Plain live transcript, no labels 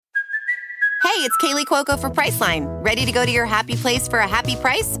Hey, it's Kaylee Cuoco for Priceline. Ready to go to your happy place for a happy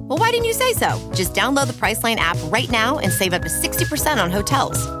price? Well, why didn't you say so? Just download the Priceline app right now and save up to 60% on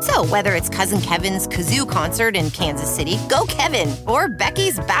hotels. So whether it's Cousin Kevin's Kazoo Concert in Kansas City, go Kevin, or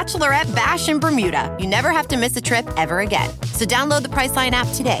Becky's Bachelorette Bash in Bermuda, you never have to miss a trip ever again. So download the Priceline app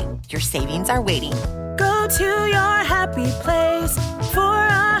today. Your savings are waiting. Go to your happy place for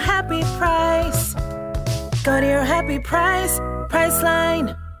a happy price. Go to your happy price,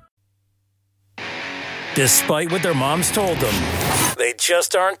 Priceline. Despite what their moms told them, they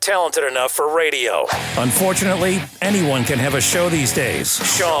just aren't talented enough for radio. Unfortunately, anyone can have a show these days.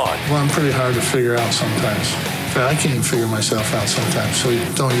 Sean. Well, I'm pretty hard to figure out sometimes. In fact, I can't even figure myself out sometimes, so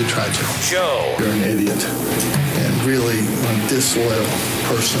don't you try to. Joe. You're an idiot and really a disloyal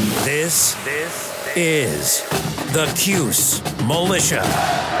person. This is the Cuse Militia.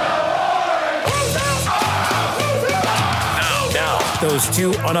 Those two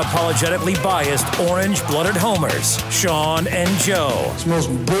unapologetically biased, orange-blooded homers, Sean and Joe. It's the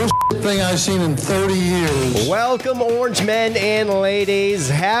most bullshit thing I've seen in 30 years. Welcome, orange men and ladies.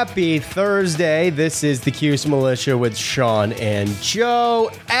 Happy Thursday. This is the Cuse Militia with Sean and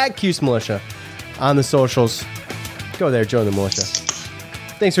Joe at Cuse Militia on the socials. Go there, Joe and the Militia.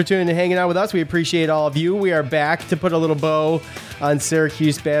 Thanks for tuning in and hanging out with us. We appreciate all of you. We are back to put a little bow on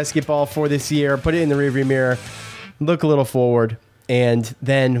Syracuse basketball for this year. Put it in the rearview mirror. Look a little forward. And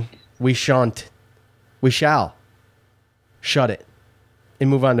then we shall shut it and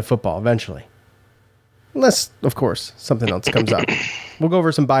move on to football eventually. Unless, of course, something else comes up. We'll go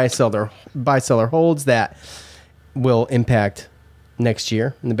over some buy-seller holds that will impact next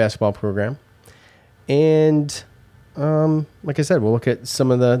year in the basketball program. And like I said, we'll look at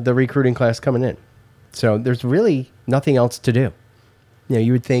some of the recruiting class coming in. So there's really nothing else to do. You know,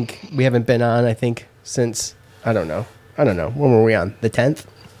 you would think we haven't been on, I think, since, I don't know. When were we on? The 10th?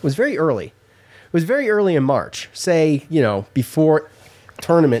 It was very early. It was very early in March. Say, before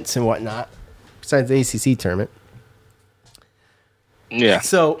tournaments and whatnot, besides the ACC tournament. Yeah.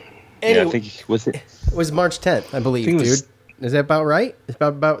 So, anyway, I think, was it? It was March 10th, I believe, dude. Is that about right? It's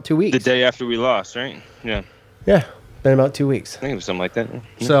about 2 weeks. The day after we lost, right? Yeah. Yeah. Been about 2 weeks. I think it was something like that.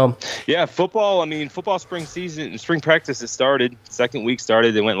 Yeah. So, yeah, football, football spring practice has started. Second week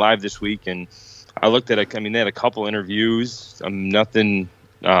started. They went live this week, and I looked at it. They had a couple interviews. Nothing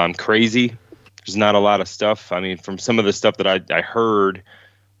crazy. There's not a lot of stuff. From some of the stuff that I heard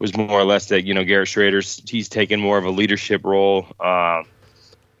was more or less that, Garrett Schrader's, he's taken more of a leadership role.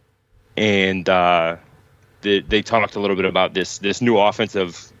 And they talked a little bit about this new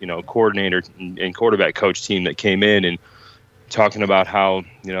offensive, coordinator and quarterback coach team that came in, and talking about how,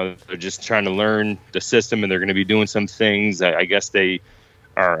 they're just trying to learn the system and they're going to be doing some things. I guess they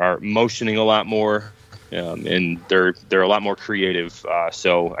are motioning a lot more, and they're a lot more creative.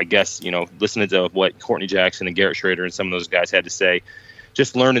 So I guess, listening to what Courtney Jackson and Garrett Schrader and some of those guys had to say,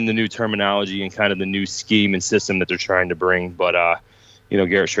 just learning the new terminology and kind of the new scheme and system that they're trying to bring. But,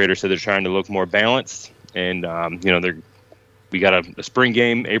 Garrett Schrader said they're trying to look more balanced, and, we got a spring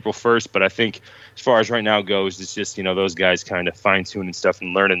game April 1st, but I think as far as right now goes, it's just, those guys kind of fine-tuning stuff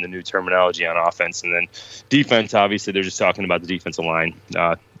and learning the new terminology on offense. And then defense, obviously, they're just talking about the defensive line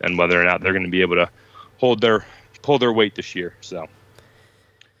and whether or not they're going to be able to pull their weight this year. So,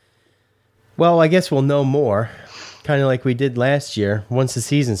 well, I guess we'll know more, kind of like we did last year, once the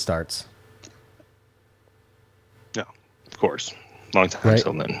season starts. No, of course. Long time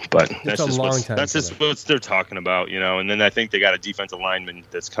until then, but that's just what they're talking about, And then I think they got a defensive lineman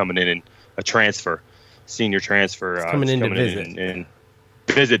that's coming in and a senior transfer, coming in to visit. And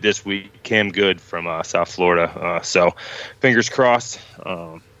visit this week. Cam Good from South Florida. So fingers crossed.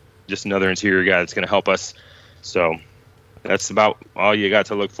 Just another interior guy that's going to help us. So that's about all you got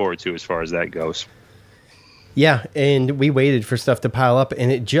to look forward to as far as that goes. Yeah, and we waited for stuff to pile up,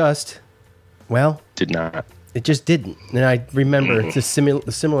 and it just, did not. It just didn't. And I remember it's a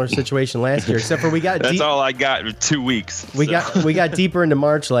similar situation last year, except for we got That's all I got for 2 weeks. We got deeper into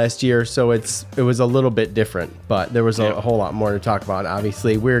March last year, so it was a little bit different, but there was a whole lot more to talk about.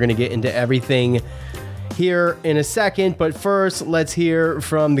 Obviously, we're going to get into everything here in a second, but first, let's hear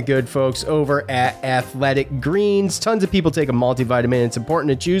from the good folks over at Athletic Greens. Tons of people take a multivitamin. It's important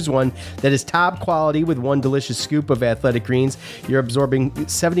to choose one that is top quality. With one delicious scoop of Athletic Greens, you're absorbing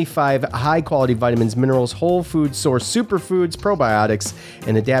 75 high-quality vitamins, minerals, whole food source superfoods, probiotics,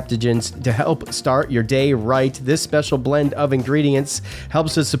 and adaptogens to help start your day right. This special blend of ingredients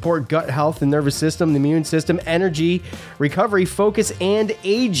helps to support gut health, the nervous system, the immune system, energy, recovery, focus, and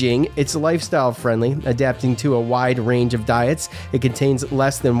aging. It's lifestyle friendly, adapted adapting to a wide range of diets. It contains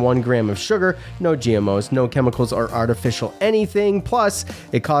less than 1 gram of sugar, no GMOs, no chemicals or artificial anything. Plus,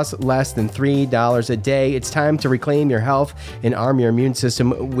 it costs less than $3 a day. It's time to reclaim your health and arm your immune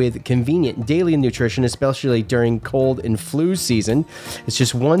system with convenient daily nutrition, especially during cold and flu season. It's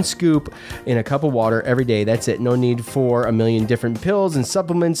just 1 scoop in a cup of water every day. That's it. No need for a million different pills and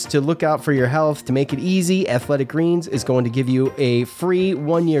supplements to look out for your health. To make it easy, Athletic Greens is going to give you a free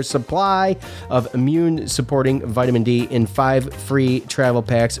 1-year supply of immune-supporting vitamin D in 5 free travel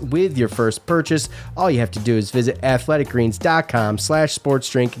packs with your first purchase. All you have to do is visit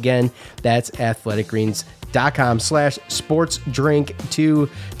athleticgreens.com/sportsdrink. Again, that's athleticgreens.com/sportsdrink to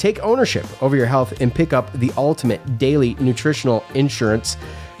take ownership over your health and pick up the ultimate daily nutritional insurance.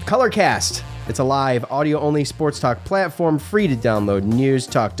 Colorcast. It's a live, audio-only sports talk platform, free to download and use.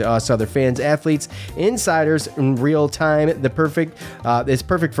 Talk to us, other fans, athletes, insiders in real time. It's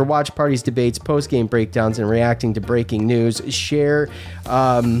perfect for watch parties, debates, post-game breakdowns, and reacting to breaking news. Share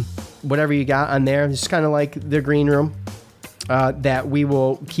whatever you got on there. It's kind of like the green room that we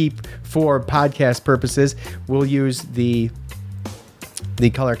will keep for podcast purposes. We'll use the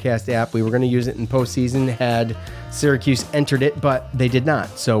Colorcast app. We were going to use it in postseason had Syracuse entered it, but they did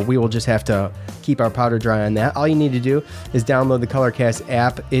not. So we will just have to keep our powder dry on that. All you need to do is download the Colorcast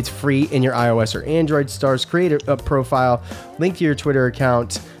app. It's free in your iOS or Android stores. Create a profile, link to your Twitter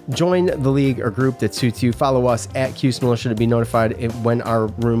account, join the league or group that suits you. Follow us at Cuse Militia to be notified when our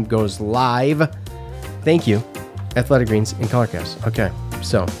room goes live. Thank you, Athletic Greens and Colorcast. Okay,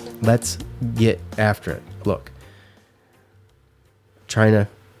 so let's get after it. Look, trying to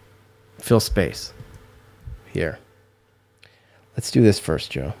fill space here. Let's do this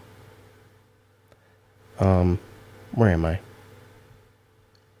first, Joe. Where am I?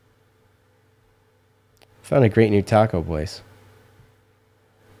 Found a great new taco place.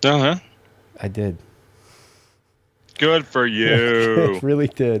 Uh-huh. I did. Good for you. I really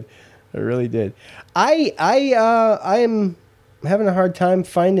did. I am having a hard time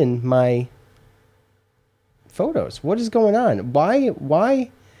finding my photos. What is going on? Why?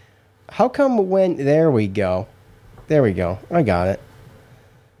 How come when... There we go. I got it.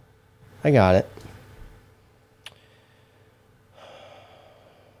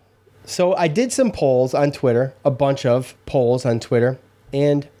 So I did some polls on Twitter, a bunch of polls on Twitter,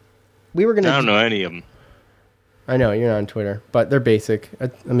 and we were going to... I don't know any of them. I know, you're not on Twitter, but they're basic.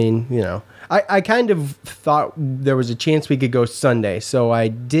 I mean, you know. I kind of thought there was a chance we could go Sunday, so I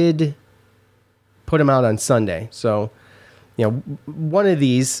did put them out on Sunday. So, you know, one of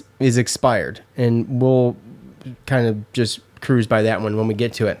these is expired, and we'll kind of just cruise by that one when we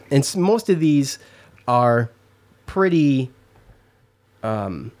get to it. And most of these are pretty, I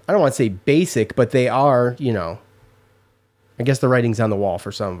don't want to say basic, but they are, you know, I guess the writing's on the wall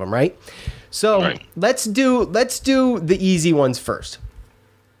for some of them, right? So right. Let's do the easy ones first.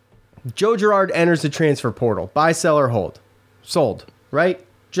 Joe Girard enters the transfer portal. Buy, sell, or hold? Sold, right?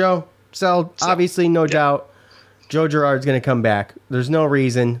 Joe, sell, obviously, no doubt. Joe Girard's going to come back. There's no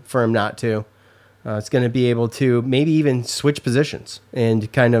reason for him not to. It's going to be able to maybe even switch positions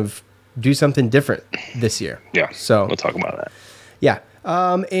and kind of do something different this year. Yeah, so we'll talk about that. Yeah.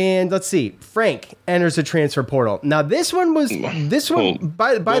 And let's see. Frank enters the transfer portal. Now, this one, by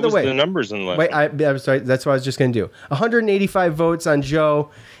the way, the numbers in the last wait, I'm sorry. That's what I was just going to do. 185 votes on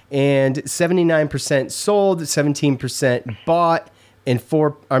Joe and 79% sold, 17% bought, and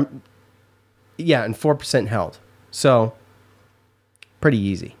 4% held. So pretty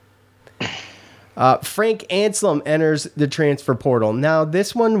easy. Frank Anselem enters the transfer portal. Now,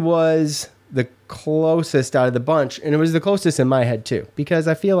 this one was the closest out of the bunch, and it was the closest in my head too, because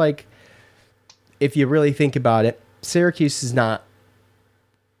I feel like if you really think about it, Syracuse is not,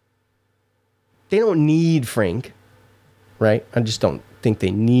 they don't need Frank, right? I just don't think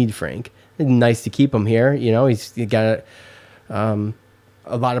they need Frank. It's nice to keep him here. You know, he's got a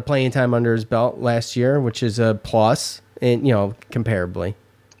lot of playing time under his belt last year, which is a plus, and, you know, comparably.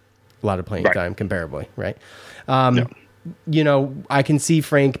 A lot of playing time comparably, right? You know, I can see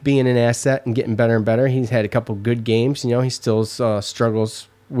Frank being an asset and getting better and better. He's had a couple good games. You know, he still struggles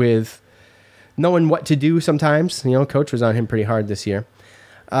with knowing what to do sometimes. You know, coach was on him pretty hard this year.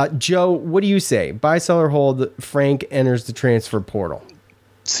 Joe, what do you say? Buy, sell, or hold? Frank enters the transfer portal.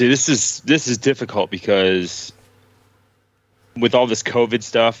 See, this is difficult because with all this COVID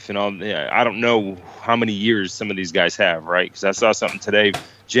stuff and all, I don't know how many years some of these guys have, right? Because I saw something today.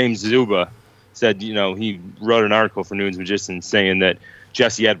 James Zuba said, you know, he wrote an article for Nunes Magician saying that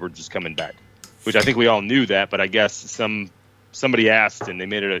Jesse Edwards is coming back, which I think we all knew that, but I guess somebody asked and they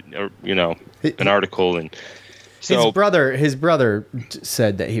made it an article, and So his brother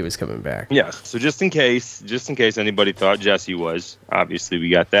said that he was coming back. Yeah. So just in case anybody thought Jesse was, obviously we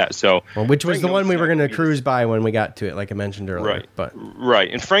got that. So which was the one we were going to cruise by when we got to it, like I mentioned earlier.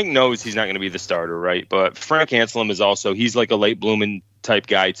 Right. And Frank knows he's not going to be the starter, right? But Frank Anselem is also, he's like a late blooming type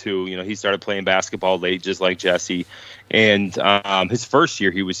guy too. You know, he started playing basketball late, just like Jesse. And his first year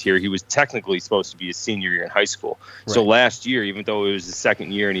he was here, he was technically supposed to be his senior year in high school. Right. So last year, even though it was his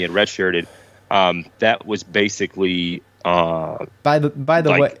second year and he had redshirted, that was basically by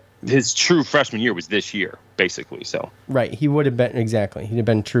the way, his true freshman year was this year, basically. So right, he would have been he'd have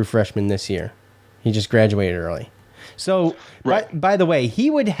been true freshman this year. He just graduated early. So by the way, he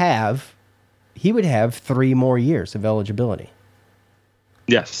would have 3 more years of eligibility.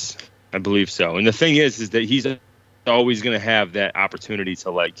 Yes, I believe so. And the thing is that he's always going to have that opportunity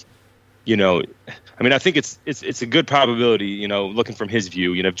to, like, you know, I mean, I think it's a good probability, you know, looking from his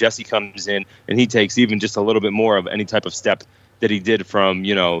view, you know, if Jesse comes in and he takes even just a little bit more of any type of step that he did from,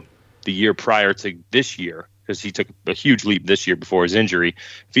 you know, the year prior to this year, because he took a huge leap this year before his injury.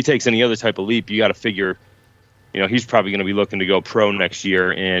 If he takes any other type of leap, you got to figure, you know, he's probably going to be looking to go pro next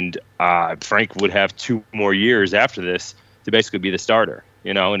year. And Frank would have 2 more years after this to basically be the starter.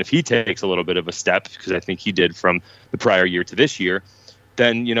 You know, and if he takes a little bit of a step, because I think he did from the prior year to this year,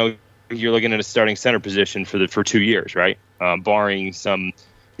 then, you know, you're looking at a starting center position for 2 years, right? Barring some,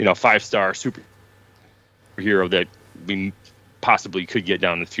 you know, 5-star superhero that we possibly could get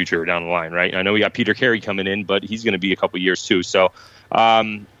down in the future or down the line, right? I know we got Peter Carey coming in, but he's going to be a couple years too. So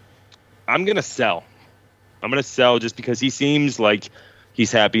I'm going to sell. I'm going to sell just because he seems like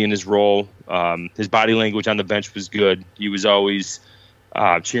he's happy in his role. His body language on the bench was good. He was always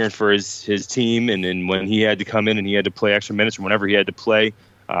cheering for his team, and then when he had to come in and he had to play extra minutes or whenever he had to play,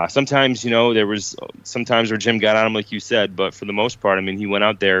 sometimes, you know, there was sometimes where Jim got on him, like you said, but for the most part, I mean, he went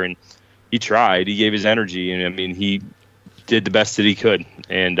out there and he tried, he gave his energy, and I mean, he did the best that he could,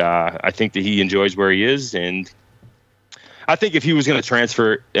 and I think that he enjoys where he is, and I think if he was going to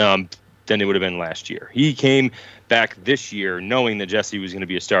transfer, then it would have been last year. He came back this year knowing that Jesse was going to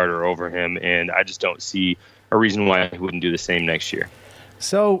be a starter over him, and I just don't see a reason why he wouldn't do the same next year.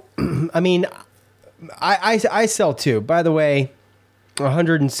 So, I mean, I sell too. By the way,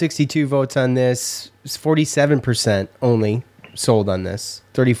 162 votes on this, 47% only sold on this,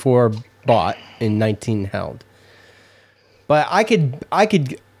 34 bought, and 19 held. But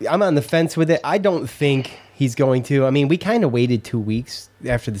I'm on the fence with it. I don't think he's going to. I mean, we kind of waited 2 weeks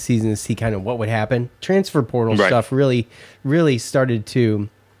after the season to see kind of what would happen. Transfer portal stuff really started to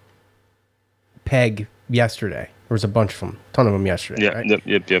peg yesterday. There was a bunch of them, ton of them yesterday. Yeah, right?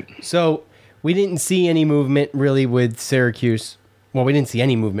 Yep. So we didn't see any movement really with Syracuse. Well, we didn't see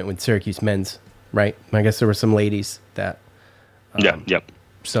any movement with Syracuse men's, right? I guess there were some ladies that.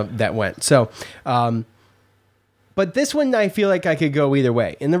 So that went. So, but this one I feel like I could go either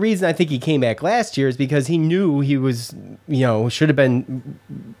way. And the reason I think he came back last year is because he knew he was, you know, should have been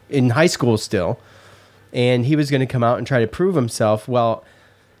in high school still, and he was going to come out and try to prove himself. Well,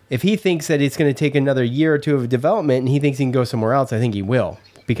 if he thinks that it's going to take another year or two of development and he thinks he can go somewhere else, I think he will,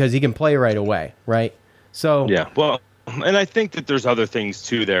 because he can play right away, right? So yeah, well, and I think that there's other things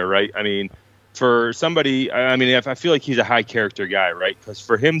too there, right? I mean, for somebody, I mean, I feel like he's a high character guy, right? Because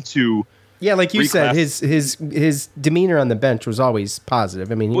for him to like you said, his demeanor on the bench was always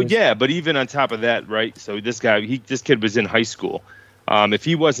positive. I mean, but even on top of that, right? So this kid was in high school. If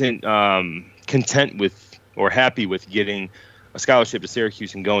he wasn't content with or happy with getting a scholarship to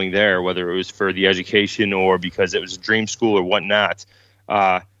Syracuse and going there, whether it was for the education or because it was a dream school or whatnot,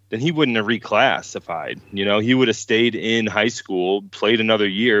 then he wouldn't have reclassified. You know, he would have stayed in high school, played another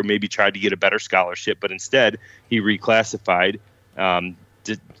year, maybe tried to get a better scholarship, but instead he reclassified,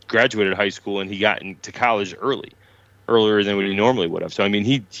 graduated high school, and he got into college earlier than what he normally would have. So, I mean,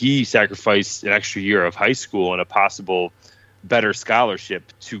 he sacrificed an extra year of high school and a possible better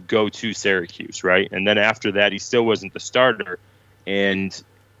scholarship to go to Syracuse, right? And then after that, he still wasn't the starter and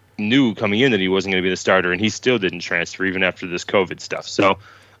knew coming in that he wasn't going to be the starter, and he still didn't transfer even after this COVID stuff. So,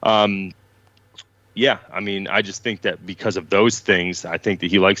 yeah, I mean, I just think that because of those things, I think that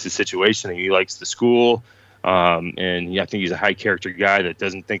he likes the situation and he likes the school. And I think he's a high character guy that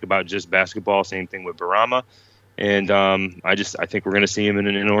doesn't think about just basketball. Same thing with Barama. And I think we're going to see him in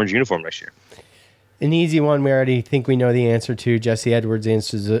an orange uniform next year. An easy one we already think we know the answer to. Jesse Edwards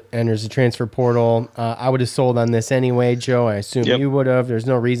enters the transfer portal. I would have sold on this anyway, Joe. I assume you would have. There's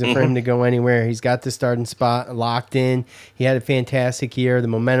no reason for him to go anywhere. He's got the starting spot locked in. He had a fantastic year. The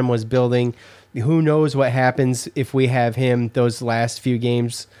momentum was building. Who knows what happens if we have him those last few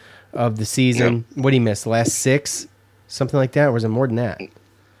games of the season. What did he miss? The last 6? Something like that? Or was it more than that?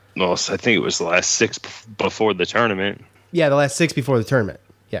 Well, I think it was the last 6 before the tournament. Yeah, the last 6 before the tournament.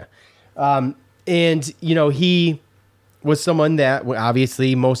 Yeah. And, he was someone that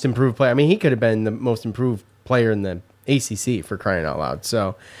obviously most improved player. I mean, he could have been the most improved player in the ACC for crying out loud.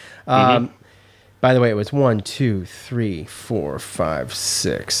 So, by the way, it was 1, 2, 3, 4, 5,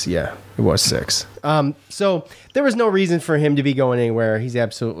 6. Yeah, it was 6. So there was no reason for him to be going anywhere. He's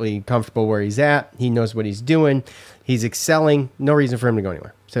absolutely comfortable where he's at. He knows what he's doing. He's excelling. No reason for him to go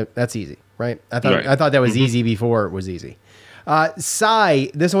anywhere. So that's easy, right? I thought that was easy before it was easy.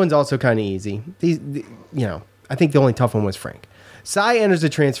 Cy, this one's also kind of easy. I think the only tough one was Frank. Cy enters the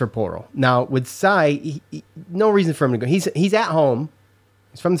transfer portal. Now, with Cy, no reason for him to go. He's at home.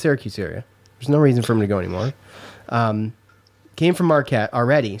 He's from the Syracuse area. There's no reason for him to go anymore. Came from Marquette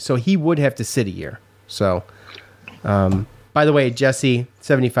already, so he would have to sit a year. So, by the way, Jesse,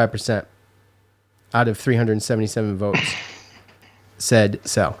 75% out of 377 votes said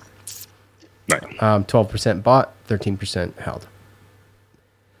sell. Right. 12% bought, 13% held.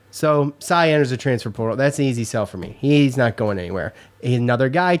 So Cy enters the transfer portal. That's an easy sell for me. He's not going anywhere. Another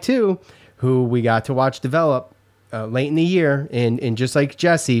guy, too, who we got to watch develop late in the year, and just like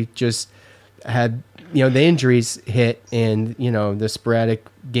Jesse, just had the injuries hit, and the sporadic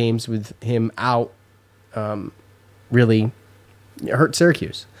games with him out really hurt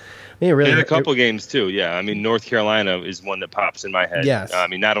Syracuse. And a couple games too. Yeah, I mean, North Carolina is one that pops in my head. Yes. I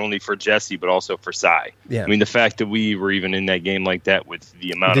mean, not only for Jesse but also for Cy. Yeah. I mean, the fact that we were even in that game like that with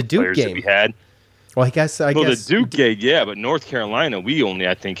the amount of players that we had. Well, I guess the Duke game, yeah, but North Carolina, we only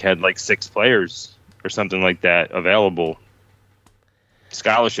I think had like 6 players or something like that available.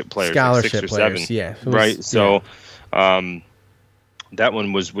 Scholarship players, like 6 or 7. Yeah. Right. So, that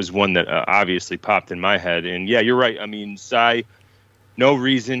one was one that obviously popped in my head. And yeah, you're right. I mean, Cy. No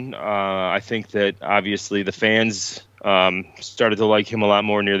reason. I think that obviously the fans started to like him a lot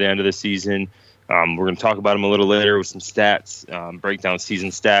more near the end of the season. We're going to talk about him a little later with some stats, break down season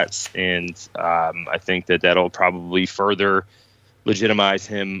stats, and I think that that'll probably further legitimize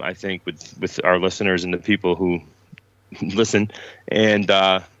him, I think, with our listeners and the people who listen. And,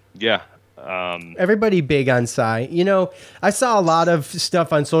 everybody big on Cy. I saw a lot of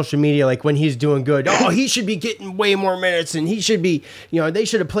stuff on social media, like when he's doing good. Oh, he should be getting way more minutes, and he should be, they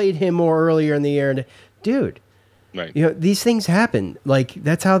should have played him more earlier in the year. And dude, right? These things happen. Like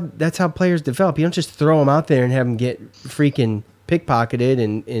that's how players develop. You don't just throw them out there and have them get freaking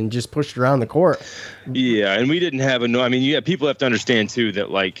pickpocketed and just pushed around the court. Yeah, and we didn't have people have to understand too that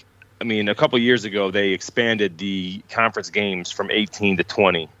a couple years ago they expanded the conference games from 18 to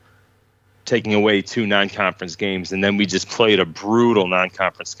 20. Taking away 2 non-conference games, and then we just played a brutal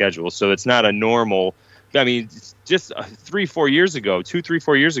non-conference schedule. So it's not a normal. Just 3-4 years ago,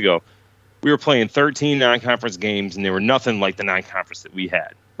 we were playing 13 non-conference games, and they were nothing like the non-conference that we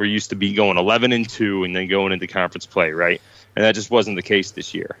had. We're used to be going 11-2 and then going into conference play, right? And that just wasn't the case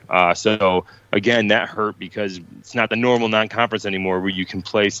this year. So again, that hurt because it's not the normal non-conference anymore, where you can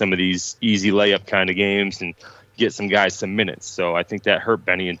play some of these easy layup kind of games and get some guys some minutes. So I think that hurt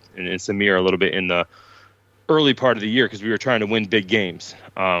Benny and Samir a little bit in the early part of the year because we were trying to win big games.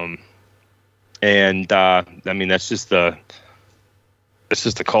 That's just the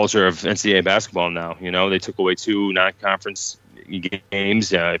culture of NCAA basketball now. They took away 2 non-conference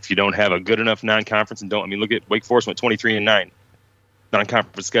games. If you don't have a good enough non-conference look at Wake Forest went 23-9.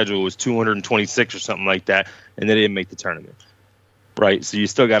 Non-conference schedule was 226 or something like that, and they didn't make the tournament. Right, so you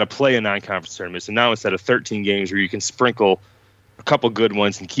still got to play a non-conference tournament. So now instead of 13 games where you can sprinkle a couple good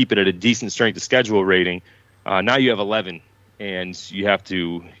ones and keep it at a decent strength of schedule rating, now you have 11, and you have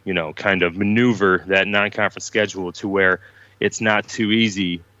to, kind of maneuver that non-conference schedule to where it's not too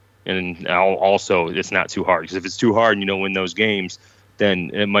easy, and also it's not too hard. Because if it's too hard and you don't win those games,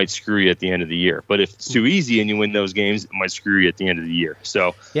 then it might screw you at the end of the year. But if it's too easy and you win those games, it might screw you at the end of the year.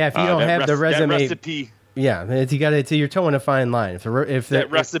 So yeah, if you don't have the resume, that recipe. Yeah, you're towing a fine line. If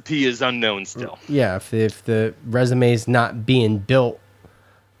that recipe is unknown still. Yeah, if the resume is not being built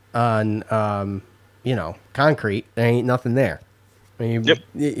on concrete, there ain't nothing there.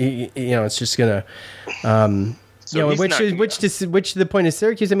 It's just gonna which to the point of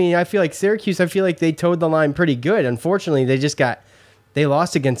Syracuse. I feel like Syracuse. I feel like they towed the line pretty good. Unfortunately, they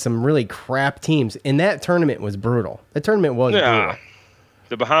lost against some really crap teams, and that tournament was brutal. Brutal.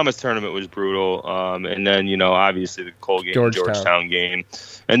 The Bahamas tournament was brutal, and then obviously the Colgate Georgetown game,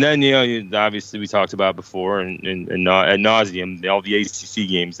 and then obviously we talked about before and ad nauseum all the ACC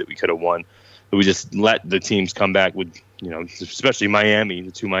games that we could have won, but we just let the teams come back with especially Miami,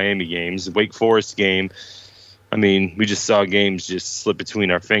 the 2 Miami games, the Wake Forest game. We just saw games just slip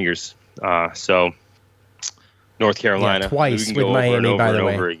between our fingers. So North Carolina. Yeah, twice with Miami, by the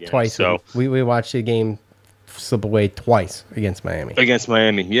way. Twice. So we watched the game slip away twice against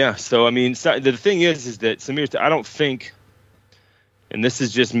Miami. Yeah. So, I mean, the thing is that Samir, I don't think, and this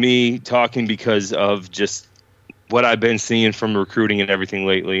is just me talking because of just what I've been seeing from recruiting and everything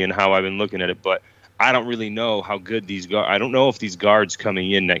lately and how I've been looking at it, but I don't really know how good I don't know if these guards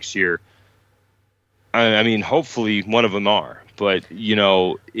coming in next year, I mean, hopefully one of them are, but,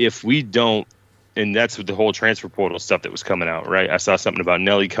 if we don't, and that's with the whole transfer portal stuff that was coming out, right? I saw something about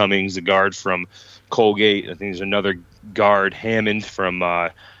Nelly Cummings, the guard from Colgate. I think there's another guard, Hammond, from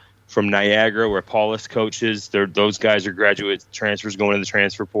Niagara, where Paulus coaches. Those guys are graduate transfers going to the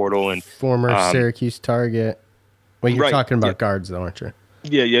transfer portal. And former Syracuse target. Well, you're talking about guards, though, aren't you?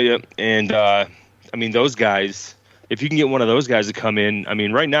 Yeah. And, I mean, those guys, if you can get one of those guys to come in, I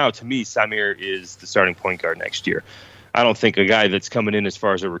mean, right now, to me, Samir is the starting point guard next year. I don't think a guy that's coming in as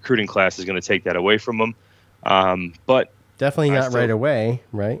far as a recruiting class is going to take that away from him. But definitely not right away,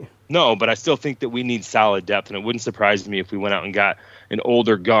 right? No, but I still think that we need solid depth, and it wouldn't surprise me if we went out and got an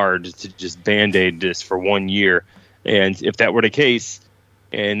older guard to just Band-Aid this for 1 year. And if that were the case,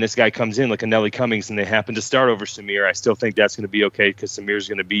 and this guy comes in like a Nelly Cummings and they happen to start over Samir, I still think that's going to be okay because Samir's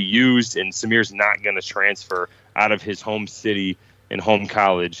going to be used, and Samir's not going to transfer out of his home city and home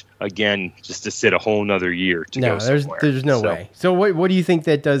college again just to sit a whole nother year to go somewhere. There's no way. So what do you think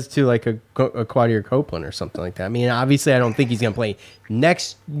that does to like a Quadir Copeland or something like that? I mean, obviously I don't think he's going to play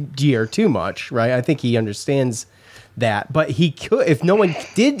next year too much, right? I think he understands that, but he could, if no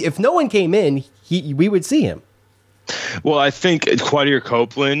one came in, we would see him. Well, I think Quadir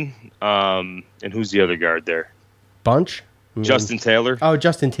Copeland, and who's the other guard there? Bunch? Justin Taylor. Oh,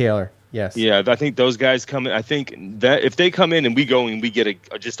 Justin Taylor. Yes. Yeah, I think those guys come in. I think that if they come in and we go and we get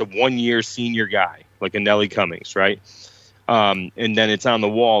just a 1 year senior guy, like a Nelly Cummings, right? And then it's on the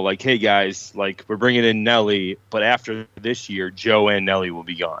wall, like, hey, guys, like, we're bringing in Nelly, but after this year, Joe and Nelly will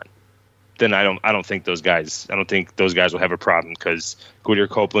be gone. Then I don't think those guys will have a problem because Quadir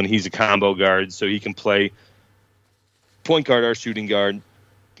Copeland, he's a combo guard, so he can play point guard or shooting guard,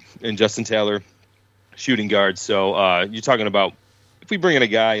 and Justin Taylor, shooting guard. So you're talking about if we bring in a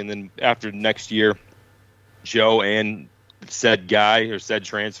guy and then after next year, Joe and said guy or said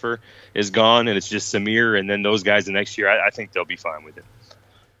transfer is gone and it's just Samir and then those guys the next year, I think they'll be fine with it.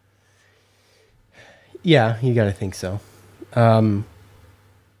 Yeah, you got to think so.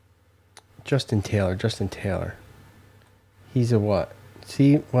 Justin Taylor. He's a what?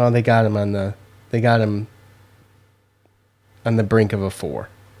 See, well, they got him on the brink of a 4,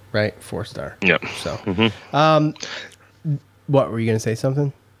 right? 4-star. Yep. So, what were you going to say?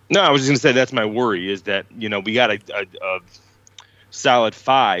 Something? No, I was just going to say that's my worry is that we got a solid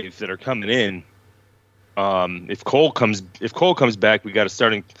 5 that are coming in. If Cole comes back, we got a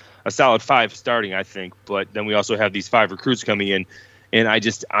solid 5 starting, I think. But then we also have these 5 recruits coming in, and I'm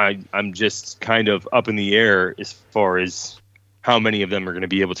just kind of up in the air as far as how many of them are going to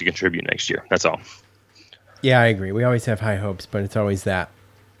be able to contribute next year. That's all. Yeah, I agree. We always have high hopes, but it's always that.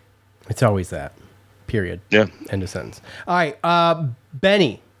 Period. Yeah. End of sentence. All right.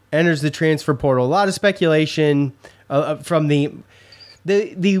 Benny enters the transfer portal. A lot of speculation from the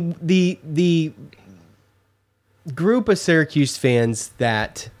group of Syracuse fans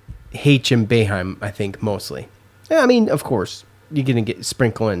that hate Jim Boeheim, I think, mostly. I mean, of course, you're going to get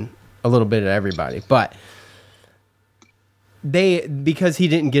sprinkling a little bit of everybody, but because he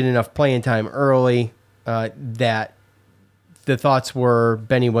didn't get enough playing time early, that the thoughts were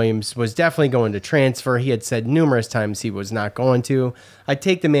Benny Williams was definitely going to transfer. He had said numerous times he was not going to. I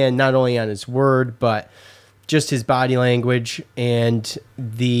take the man not only on his word, but just his body language and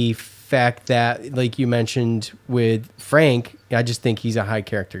the fact that, like you mentioned with Frank, I just think he's a high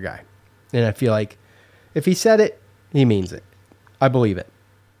character guy. And I feel like if he said it, he means it. I believe it.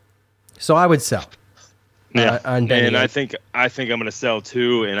 So I would sell. Yeah. On Benny. And I think I'm going to sell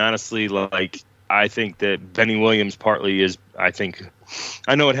too. And honestly, I think that Benny Williams partly is, I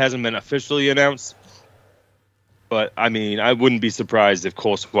know it hasn't been officially announced, but I mean, I wouldn't be surprised if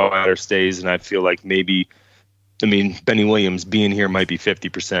Cole Swider stays. And I feel like maybe, Benny Williams being here might be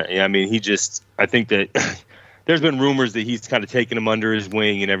 50%. Yeah, I think that there's been rumors that he's kind of taken him under his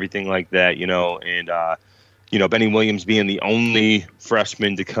wing and everything like that, and, Benny Williams being the only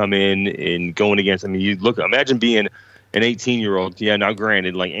freshman to come in and going against, imagine being an 18-year-old. Yeah, now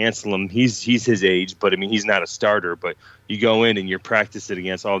granted, like Anselm, he's his age, but he's not a starter. But you go in and you're practicing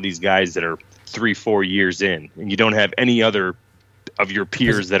against all these guys that are 3-4 years in, and you don't have any other of your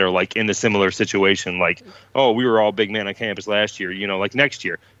peers that are like in a similar situation. Like, oh, we were all big man on campus last year. Like next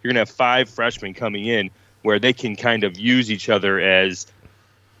year, you're gonna have 5 freshmen coming in where they can kind of use each other as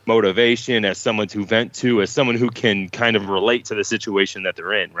motivation, as someone to vent to, as someone who can kind of relate to the situation that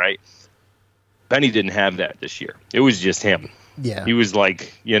they're in, right? Benny didn't have that this year. It was just him. Yeah. He was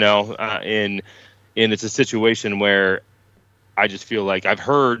like, and it's a situation where I just feel like I've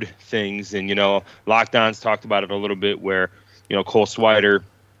heard things, and, Lockdown's talked about it a little bit, where, Cole Swider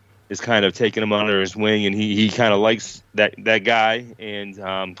is kind of taking him under his wing, and he kind of likes that guy. And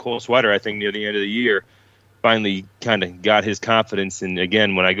Cole Swider, I think near the end of the year, finally kind of got his confidence. And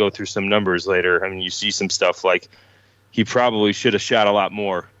again, when I go through some numbers later, I mean, you see some stuff like he probably should have shot a lot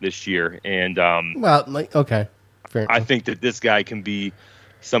more this year. And okay. Fair I think that this guy can be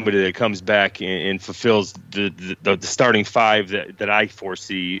somebody that comes back and fulfills the starting five that I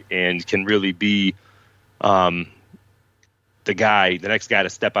foresee, and can really be the next guy to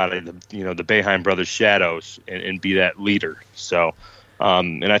step out of the the Boeheim brothers' shadows and be that leader. So,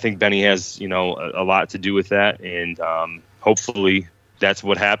 and I think Benny has a lot to do with that, and hopefully that's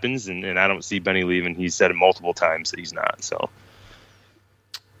what happens. And I don't see Benny leaving. He's said it multiple times that he's not. So,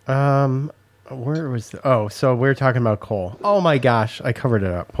 where was so we're talking about Cole. Oh my gosh, I covered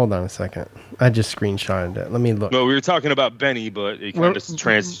it up. Hold on a second. I just screenshotted it. Let me look. No, we were talking about Benny, but it kind of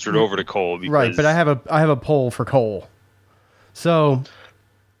transferred over to Cole. Because, right, but I have a poll for Cole. So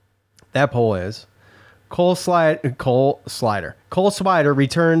that poll is Cole Swider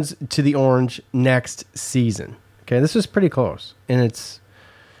returns to the Orange next season. Okay, this was pretty close. And it's,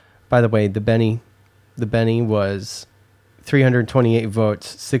 by the way, the Benny was 328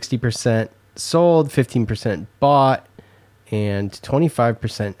 votes, 60% sold, 15% bought, and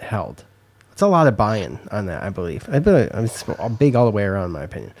 25% held. That's a lot of buy-in on that, I believe. It's big all the way around, in my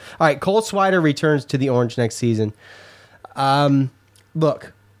opinion. All right, Cole Swider returns to the Orange next season.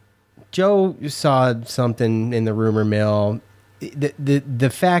 Look, Joe saw something in the rumor mill.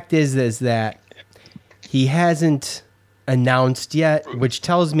 The fact is that he hasn't announced yet, which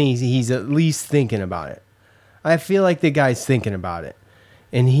tells me he's at least thinking about it. I feel like the guy's thinking about it,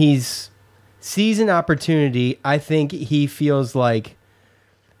 and he's sees an opportunity. I think he feels like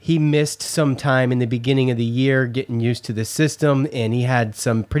he missed some time in the beginning of the year getting used to the system, and he had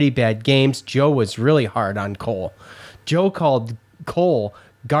some pretty bad games. Joe was really hard on Cole. Joe called Cole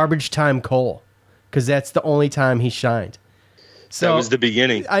garbage time Cole because that's the only time he shined. So that was the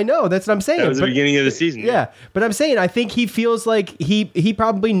beginning. I know, that's what I'm saying. That was the beginning of the season. Yeah, but I'm saying I think he feels like he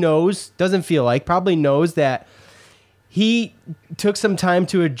probably knows, probably knows that he took some time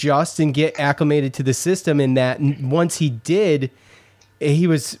to adjust and get acclimated to the system, and that once he did, he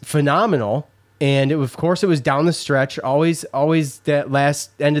was phenomenal. And of course, it was down the stretch, always that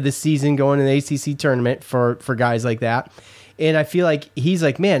last end of the season going to the ACC tournament for guys like that. And I feel like he's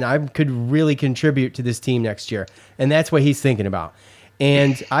like, man, I could really contribute to this team next year, and that's what he's thinking about.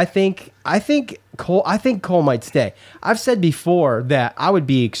 And I think Cole might stay. I've said before that I would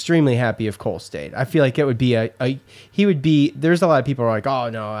be extremely happy if Cole stayed. I feel like it would be he would be. There's a lot of people who are like,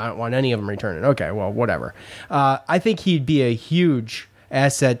 oh no, I don't want any of them returning. Okay, well, whatever. I think he'd be a huge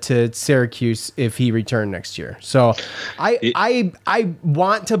asset to Syracuse if he returned next year. So I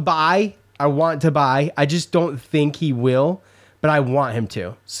want to buy. I just don't think he will, but I want him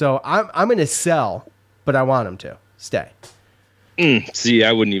to. So I'm going to sell, but I want him to stay. See,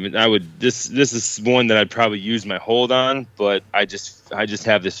 I would. This is one that I'd probably use my hold on, but I just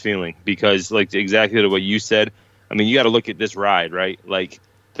have this feeling because, like, exactly what you said. I mean, you got to look at this ride, right? Like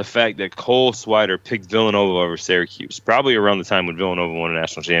the fact that Cole Swider picked Villanova over Syracuse, probably around the time when Villanova won a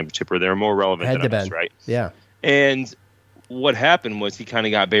national championship, or they're more relevant than us, right? Yeah. And what happened was he kind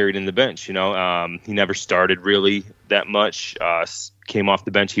of got buried in the bench. He never started really that much. Came off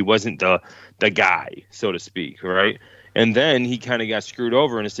the bench. He wasn't the guy, so to speak, right? And then he kind of got screwed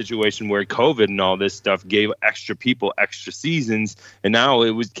over in a situation where COVID and all this stuff gave extra people extra seasons, and now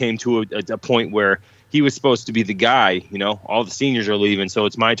it came to a point where he was supposed to be the guy. All the seniors are leaving, so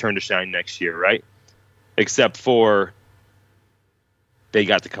it's my turn to shine next year, right? Except for they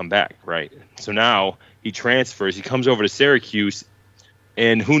got to come back, right? So now he transfers. He comes over to Syracuse,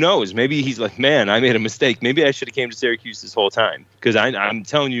 and who knows? Maybe he's like, man, I made a mistake. Maybe I should have came to Syracuse this whole time, because I'm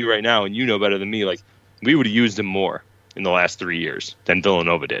telling you right now, and you know better than me, like we would have used him more in the last 3 years than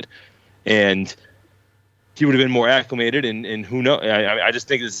Villanova did. And he would have been more acclimated, and who knows? I just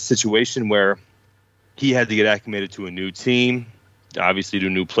think it's a situation where he had to get acclimated to a new team, obviously to a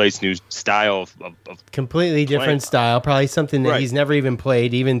new place, new style of completely different playing. Style, probably something that Right. he's never even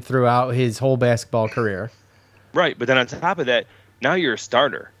played, even throughout his whole basketball career. Right, but then on top of that, now you're a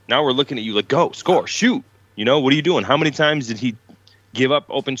starter. Now we're looking at you like, go, score, shoot. What are you doing? How many times did he give up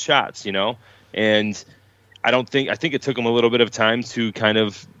open shots, And I think it took him a little bit of time to kind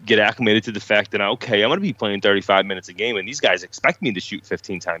of get acclimated to the fact that, okay, I'm going to be playing 35 minutes a game, and these guys expect me to shoot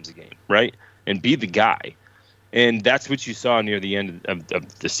 15 times a game, right? And be the guy. And that's what you saw near the end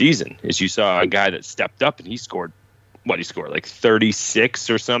of the season, is you saw a guy that stepped up and he scored like 36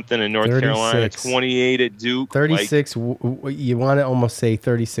 or something in North 36. Carolina, 28 at Duke. 36, you want to almost say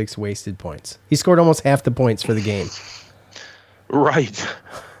 36 wasted points. He scored almost half the points for the game. Right.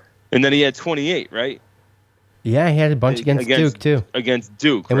 And then he had 28, right? Yeah, he had a bunch against Duke, too. Against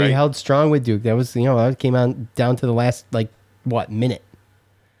Duke, and right? we held strong with Duke. That was, that came out down to the last, minute.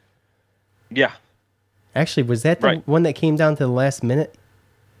 Yeah. Actually, was that the one that came down to the last minute?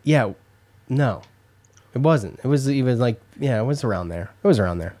 Yeah. No. It wasn't. It was it was around there. It was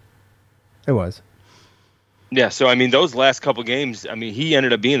around there. It was. Yeah, so, I mean, those last couple games, I mean, he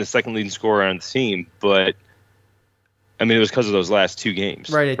ended up being the second leading scorer on the team, but, I mean, it was because of those last two games.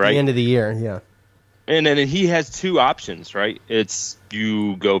 Right, at the end of the year, yeah. And then he has two options, right? It's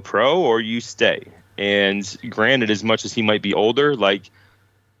you go pro or you stay. And granted, as much as he might be older,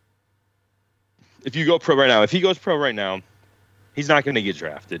 if you go pro right now, if he goes pro right now, he's not going to get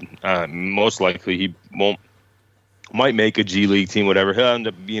drafted. Most likely he might make a G League team, whatever. He'll end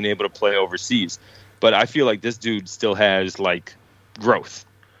up being able to play overseas. But I feel like this dude still has growth.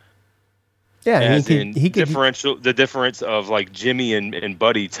 Yeah, he could the difference of Jimmy and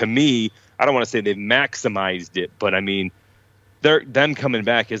Buddy, to me, I don't want to say they've maximized it, but I mean, them coming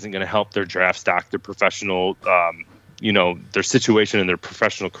back isn't going to help their draft stock, their professional, their situation in their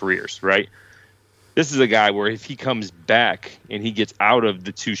professional careers, right? This is a guy where if he comes back and he gets out of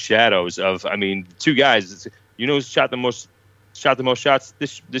the two shadows of, I mean, two guys, who's shot the most shots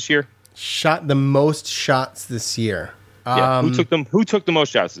this year? Shot the most shots this year. Yeah. Who took the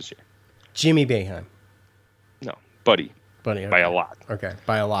most shots this year? Jimmy Boeheim. No, Buddy. Okay. By a lot. Okay,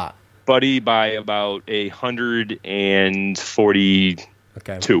 by a lot. Buddy by about 142.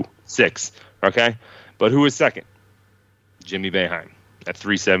 Okay. 6. Okay. But who was second? Jimmy Boeheim at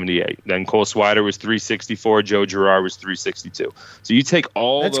 378. Then Cole Swider was 364. Joe Girard was 362. So you take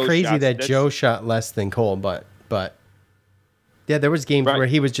all That's those crazy shots, that Joe shot less than Cole, but yeah, there was games where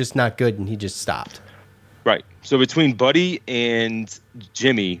he was just not good and he just stopped. Right. So between Buddy and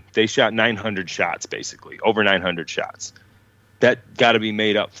Jimmy, they shot 900 shots, basically, over 900 shots. That got to be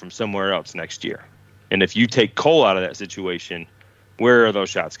made up from somewhere else next year. And if you take Cole out of that situation, where are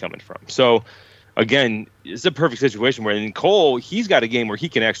those shots coming from? So, again, it's a perfect situation where in Cole, he's got a game where he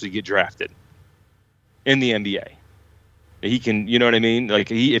can actually get drafted in the NBA. He can, you know what I mean?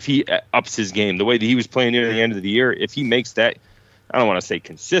 If he ups his game, the way that he was playing near the end of the year, if he makes that, I don't want to say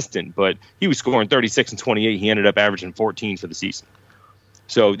consistent, but he was scoring 36 and 28. He ended up averaging 14 for the season.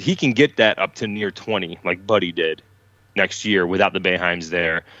 So he can get that up to near 20 like Buddy did next year without the Boeheims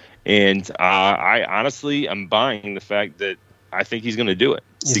there. And I honestly am buying the fact that I think he's going to do it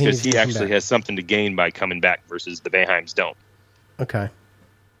because he actually has something to gain by coming back versus the Boeheims don't. Okay.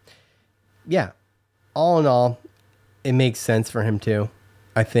 Yeah. All in all, it makes sense for him to.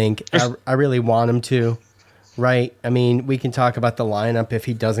 I think I really want him to. Right. I mean, we can talk about the lineup. If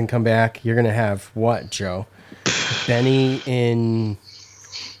he doesn't come back, you're going to have what, Joe? Benny in,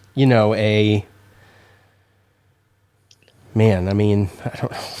 a... Man, I mean, I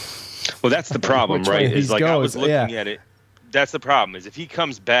don't know. Well, that's the problem, right? Is I was looking at it. That's the problem, is if he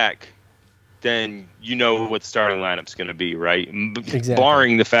comes back, then you know what the starting lineup's going to be, right? Exactly.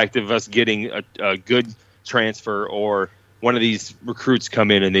 Barring the fact of us getting a good transfer or one of these recruits come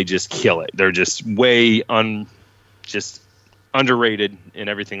in and they just kill it. They're just way just underrated and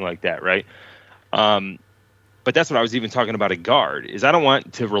everything like that, right? But that's what I was even talking about at guard, is I don't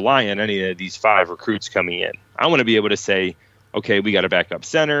want to rely on any of these 5 recruits coming in. I want to be able to say, okay, we got to back up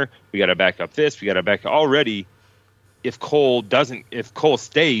center, we got to back up this, we got to back already. If Cole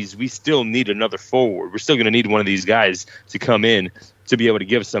stays, we still need another forward. We're still going to need one of these guys to come in to be able to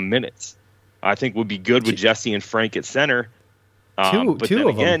give some minutes. I think we'll be good with Jesse and Frank at center. Two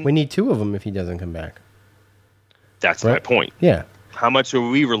of them. We need 2 of them if he doesn't come back. That's my point. Yeah. How much are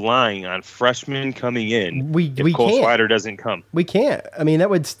we relying on freshmen coming in if Cole can't. Swider doesn't come? We can't. I mean, that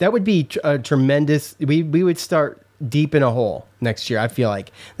would be a tremendous. We would start deep in a hole next year. I feel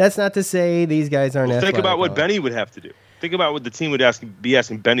like that's not to say these guys aren't. Think about what Benny would have to do. Think about what the team would be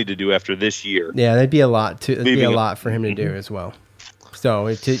asking Benny to do after this year. Yeah, that'd be a lot. That'd be a lot for him to do as well. So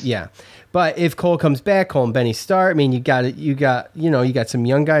yeah. But if Cole comes back, Cole and Benny start. I mean, you got some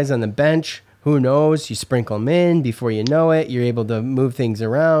young guys on the bench. Who knows? You sprinkle them in before you know it. You're able to move things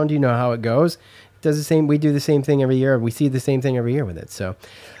around. You know how it goes. It does the same. We do the same thing every year. We see the same thing every year with it. So,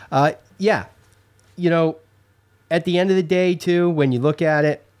 yeah, at the end of the day, too, when you look at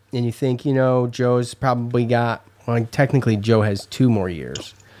it, and you think, Joe's probably got, well, technically Joe has 2 more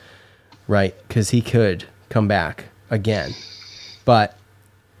years, right? Because he could come back again, but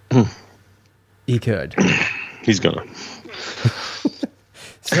he could. He's gonna.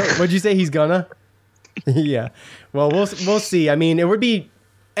 So, what'd you say? He's gonna? Yeah. Well, we'll see. I mean, it would be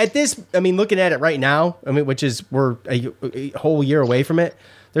at this. I mean, looking at it right now, which is we're a whole year away from it.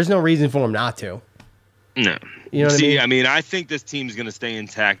 There's no reason for him not to. No. You know what I mean? I think this team's going to stay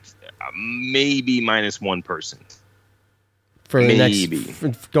intact, maybe minus one person. For the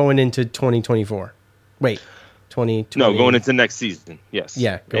next going into 2024. Wait, 2020. No, going into next season. Yes.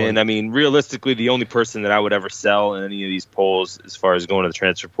 Yeah. And I mean, realistically, the only person that I would ever sell in any of these polls, as far as going to the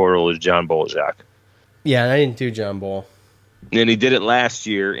transfer portal, is John Bolzak. Yeah, I didn't do John Bull. And he did it last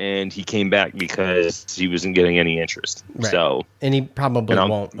year, and he came back because he wasn't getting any interest. Right. So, and he probably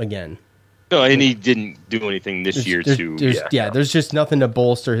won't again. No, and he didn't do anything this year too. There's just nothing to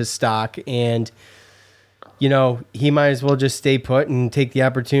bolster his stock, and he might as well just stay put and take the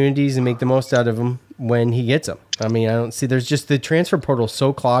opportunities and make the most out of them when he gets them. I mean, I don't see. There's just the transfer portal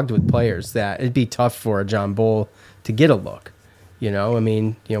so clogged with players that it'd be tough for a John Bull to get a look. I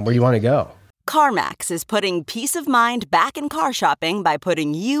mean, where do you want to go? CarMax is putting peace of mind back in car shopping by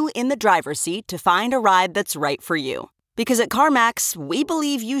putting you in the driver's seat to find a ride that's right for you. Because at CarMax, we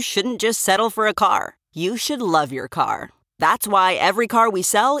believe you shouldn't just settle for a car. You should love your car. That's why every car we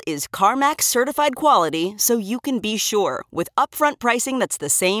sell is CarMax certified quality, so you can be sure with upfront pricing that's the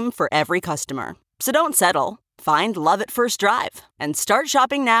same for every customer. So don't settle. Find love at first drive and start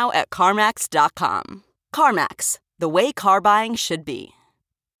shopping now at CarMax.com. CarMax, the way car buying should be.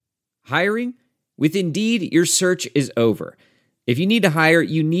 Hiring? With Indeed, your search is over. If you need to hire,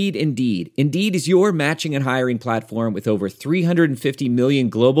 you need Indeed. Indeed is your matching and hiring platform with over 350 million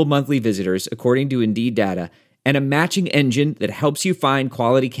global monthly visitors, according to Indeed data, and a matching engine that helps you find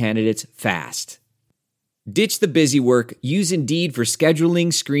quality candidates fast. Ditch the busy work. Use Indeed for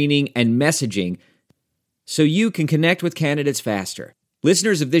scheduling, screening, and messaging so you can connect with candidates faster.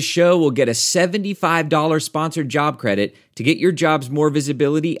 Listeners of this show will get a $75 sponsored job credit to get your jobs more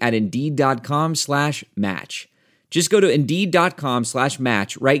visibility at Indeed.com/match. Just go to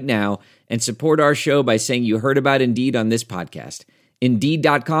Indeed.com/match right now and support our show by saying you heard about Indeed on this podcast.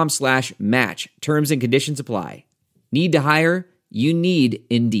 Indeed.com/match. Terms and conditions apply. Need to hire? You need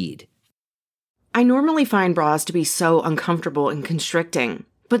Indeed. I normally find bras to be so uncomfortable and constricting,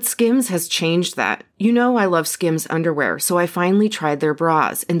 but Skims has changed that. I love Skims underwear, so I finally tried their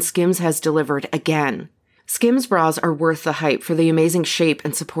bras, and Skims has delivered again. Skims bras are worth the hype for the amazing shape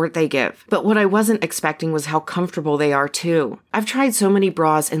and support they give, but what I wasn't expecting was how comfortable they are too. I've tried so many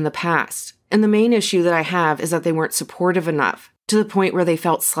bras in the past, and the main issue that I have is that they weren't supportive enough, to the point where they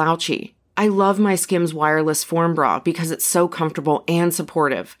felt slouchy. I love my Skims wireless form bra because it's so comfortable and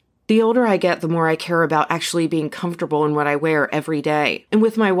supportive. The older I get, the more I care about actually being comfortable in what I wear every day. And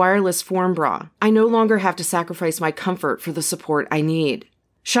with my wireless form bra, I no longer have to sacrifice my comfort for the support I need.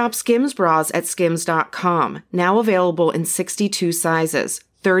 Shop Skims bras at skims.com, now available in 62 sizes,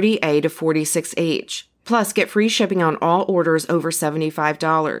 30A to 46H. Plus, get free shipping on all orders over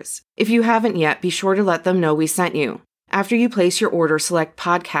 $75. If you haven't yet, be sure to let them know we sent you. After you place your order, select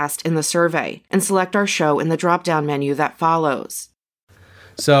podcast in the survey and select our show in the drop-down menu that follows.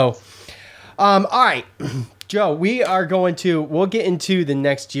 So, all right, Joe, we'll get into the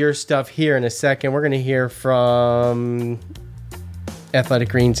next year stuff here in a second. We're going to hear from Athletic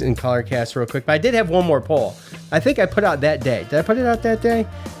Greens and ColorCast real quick, but I did have one more poll. I think I put out that day. Did I put it out that day?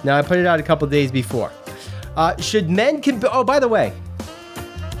 No, I put it out a couple days before. Should men by the way,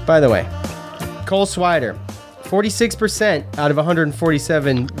 Cole Swider, 46% out of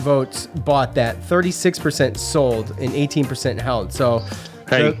 147 votes bought that, 36% sold, and 18% held. So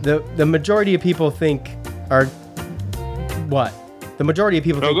the majority of people think The majority of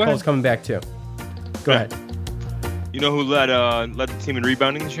people think Cole's coming back too. Go ahead. You know who led the team in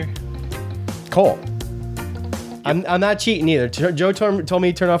rebounding this year? Cole. Yep. I'm not cheating either. Joe told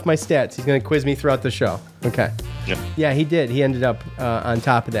me to turn off my stats. He's going to quiz me throughout the show. Okay. Yep. Yeah, he did. He ended up on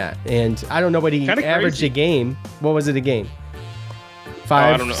top of that. And I don't know what he averaged a game. What was it a game?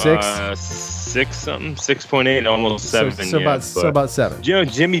 5, I don't know, 6? 6 something, 6.8, almost 7. So about 7. You know,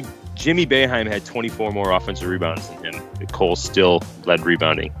 Jimmy Boeheim had 24 more offensive rebounds than him. Cole still led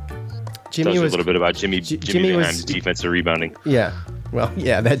rebounding. Tells you a little bit about Jimmy Boeheim's defensive rebounding. Yeah. Well,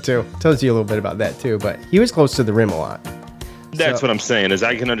 yeah, that too. Tells you a little bit about that too, but he was close to the rim a lot. That's what I'm saying, is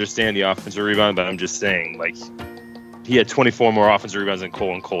I can understand the offensive rebound, but I'm just saying, like, he had 24 more offensive rebounds than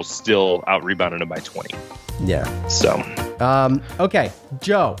Cole, and Cole still out-rebounded him by 20. Yeah. So. Okay,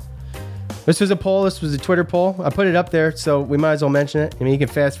 Joe, This was a poll. This was a Twitter poll. I put it up there, so we might as well mention it. I mean, you can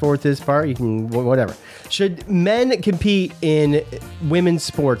fast forward to this part. You can whatever. Should men compete in women's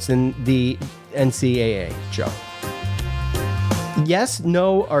sports in the NCAA, Joe? Yes,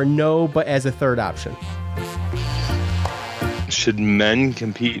 no, or no, but as a third option. Should men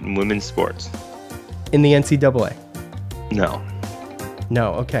compete in women's sports? In the NCAA? No.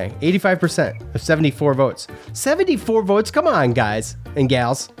 No, okay. 85% of 74 votes. 74 votes? Come on, guys and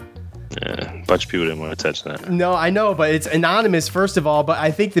gals. Yeah, a bunch of people didn't want to touch that. No, I know, but it's anonymous, first of all. But I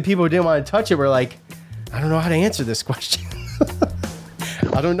think the people who didn't want to touch it were like, I don't know how to answer this question.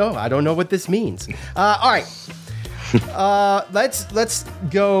 I don't know. I don't know what this means. All right. Let's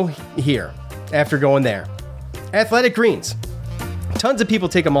go here after going there. Athletic Greens. Tons of people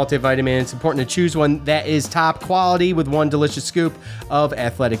take a multivitamin. It's important to choose one that is top quality with one delicious scoop of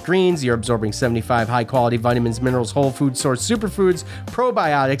Athletic Greens. You're absorbing 75 high-quality vitamins, minerals, whole food source superfoods,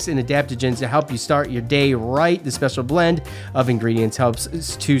 probiotics, and adaptogens to help you start your day right. The special blend of ingredients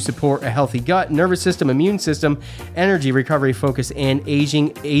helps to support a healthy gut, nervous system, immune system, energy, recovery, focus, and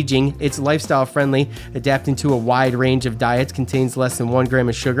aging. It's lifestyle-friendly, adapting to a wide range of diets, contains less than 1 gram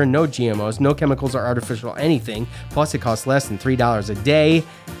of sugar, no GMOs, no chemicals or artificial anything, plus it costs less than $3 a day.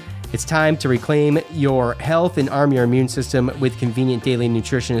 It's time to reclaim your health and arm your immune system with convenient daily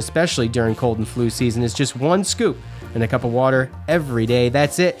nutrition, especially during cold and flu season. It's just one scoop in a cup of water every day.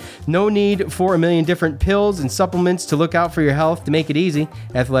 That's it. No need for a million different pills and supplements to look out for your health. To make it easy,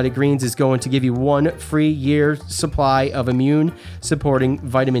 Athletic Greens is going to give you 1 free year supply of immune supporting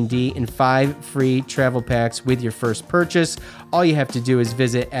vitamin D and 5 free travel packs with your first purchase. All you have to do is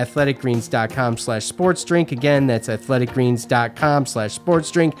visit athleticgreens.com/sportsdrink. Again, that's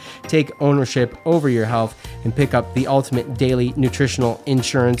athleticgreens.com/sportsdrink. Take ownership over your health and pick up the ultimate daily nutritional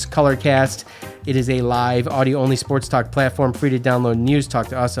insurance. Colorcast. It is a live audio-only sports talk platform, free to download and use. Talk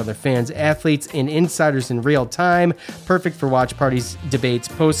to us, other fans, athletes, and insiders in real time. Perfect for watch parties, debates,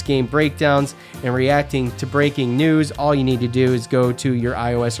 post-game breakdowns, and reacting to breaking news. All you need to do is go to your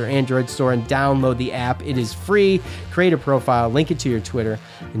iOS or Android store and download the app. It is free. Create a profile, link it to your Twitter,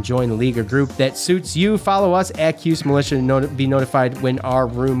 and join the league or group that suits you. Follow us at Cuse Militia to be notified when our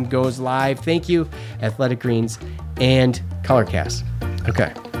room goes live. Thank you, Athletic Greens and Colorcast.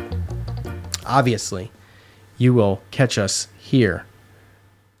 Okay. Obviously, you will catch us here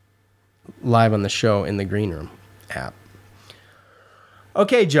live on the show in the Green Room app.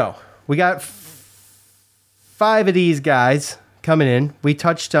 Okay, Joe, we got 5 of these guys coming in. We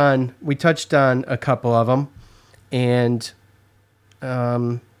touched on a couple of them, and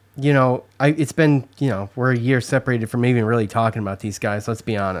it's been, we're a year separated from even really talking about these guys. Let's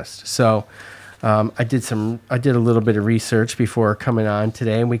be honest. So. I did a little bit of research before coming on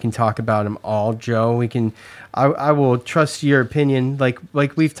today, and we can talk about them all, Joe. I will trust your opinion, like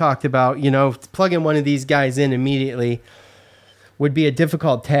we've talked about. Plugging one of these guys in immediately would be a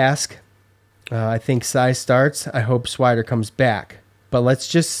difficult task. I think Cy starts. I hope Swider comes back. But let's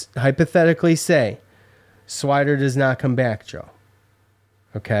just hypothetically say Swider does not come back, Joe.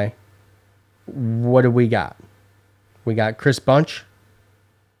 Okay? What do we got? We got Chris Bunch,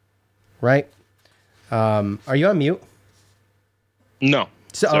 right? Are you on mute? No.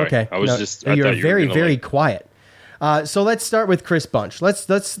 Sorry. Okay. I was just. You're very, very quiet. So let's start with Chris Bunch. Let's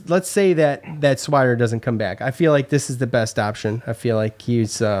say that Swider doesn't come back. I feel like this is the best option. I feel like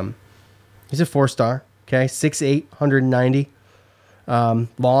he's a 4-star. Okay, 6'8", 190.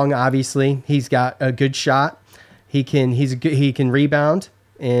 Long, obviously. He's got a good shot. He can rebound,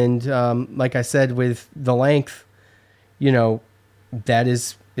 and like I said, with the length,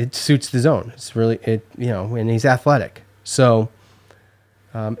 it suits the zone. It's really and he's athletic. So,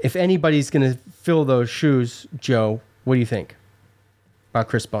 if anybody's going to fill those shoes, Joe, what do you think about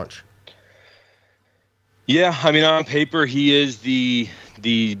Chris Bunch? Yeah, I mean, on paper, he is the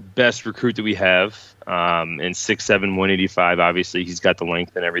best recruit that we have. And 6'7", 185. Obviously, he's got the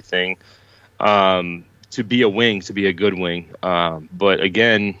length and everything. To be a wing, to be a good wing. But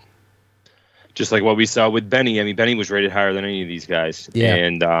again, just like what we saw with Benny. I mean, Benny was rated higher than any of these guys. Yeah.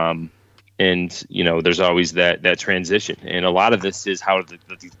 And there's always that transition. And a lot of this is how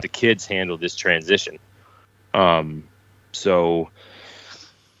the kids handle this transition. So,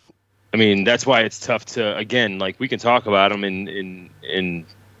 I mean, that's why it's tough to, again, like we can talk about them and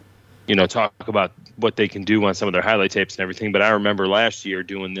talk about what they can do on some of their highlight tapes and everything. But I remember last year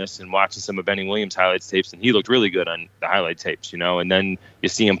doing this and watching some of Benny Williams highlights tapes, and he looked really good on the highlight tapes, and then you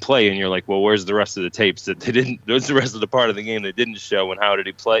see him play and you're like, well, where's the rest of the tapes that they didn't, where's the rest of the part of the game they didn't show, and how did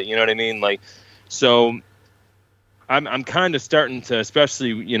he play? You know what I mean? Like, so I'm kind of starting to,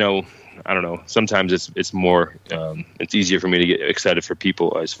 especially, I don't know. Sometimes it's more it's easier for me to get excited for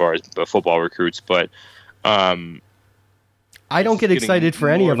people as far as football recruits, but I don't get excited for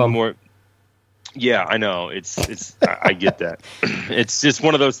any of them. Yeah, I know. I get that. It's just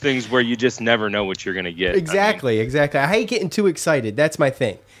one of those things where you just never know what you're going to get. Exactly. I hate getting too excited. That's my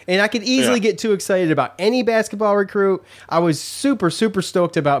thing. And I could easily get too excited about any basketball recruit. I was super, super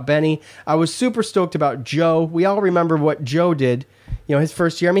stoked about Benny. I was super stoked about Joe. We all remember what Joe did, his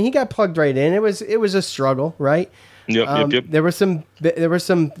first year. I mean, he got plugged right in. It was a struggle, right? Yep. There were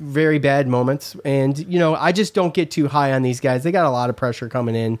some very bad moments, and I just don't get too high on these guys. They got a lot of pressure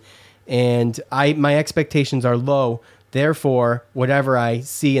coming in. And my expectations are low. Therefore, whatever I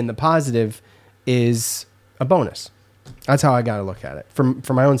see in the positive is a bonus. That's how I got to look at it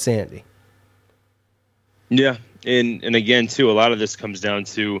for my own sanity. Yeah. And again, too, a lot of this comes down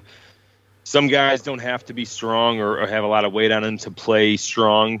to some guys don't have to be strong or have a lot of weight on them to play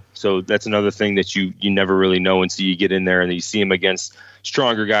strong. So that's another thing that you never really know until you get in there and you see them against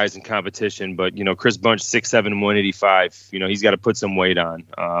stronger guys in competition. But, Chris Bunch, 6'7", 185, he's got to put some weight on.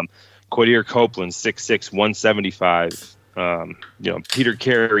 Quadir Copeland, 6'6", 175. Peter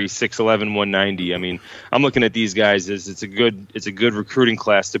Carey, 6'11", 190. I mean, I'm looking at these guys as it's a good recruiting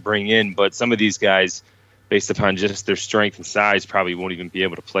class to bring in, but some of these guys, based upon just their strength and size, probably won't even be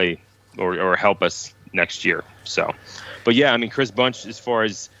able to play or help us next year. So, but yeah, I mean, Chris Bunch, as far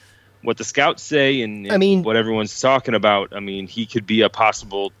as what the scouts say and what everyone's talking about, I mean, he could be a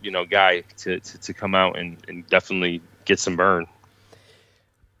possible, guy to come out and definitely get some burn.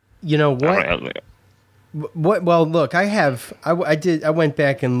 You know what? Well, look, I went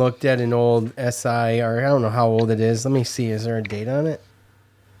back and looked at an old SI, or I don't know how old it is. Let me see. Is there a date on it?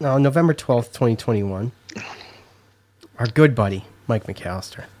 No, November 12th, 2021. Our good buddy, Mike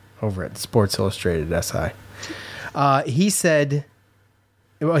McAllister, over at Sports Illustrated SI. He said,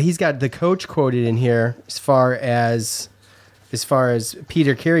 well, he's got the coach quoted in here as far as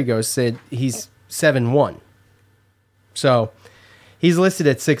Peter Carey goes, said he's 7'1". So he's listed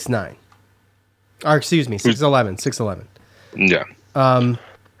at 6'9". Or excuse me, 6'11". Yeah.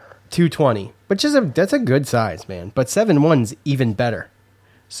 220. Which is that's a good size, man. But 7'1's even better.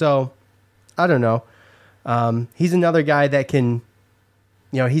 So I don't know. He's another guy that can,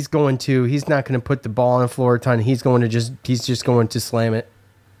 he's not going to put the ball on the floor a ton. He's just going to slam it.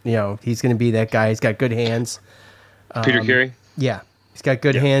 He's going to be that guy. He's got good hands. Peter Carey? Yeah. He's got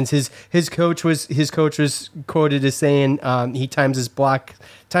good hands. His coach was quoted as saying he times his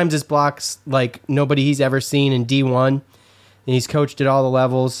blocks like nobody he's ever seen in D1, and he's coached at all the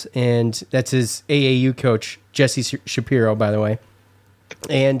levels. And that's his AAU coach, Jesse Shapiro, by the way.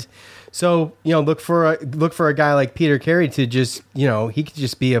 And so look for a guy like Peter Carey to just he could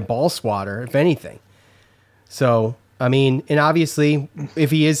just be a ball swatter if anything. So I mean, and obviously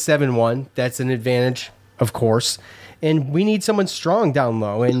if he is 7'1", that's an advantage, of course. And we need someone strong down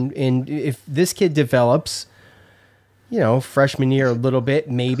low. And if this kid develops, freshman year a little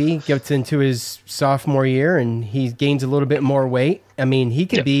bit, maybe gets into his sophomore year and he gains a little bit more weight. I mean, he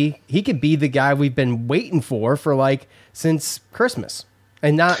could be the guy we've been waiting for like since Christmas,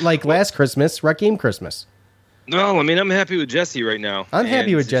 and not like last Christmas, Rakeem Christmas. No, I mean, I'm happy with Jesse right now. I'm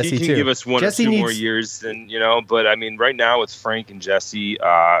happy with Jesse too. He can give us one or two more years, and But I mean, right now with Frank and Jesse,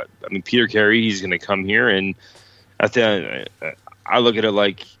 Peter Carey, he's going to come here and. I look at it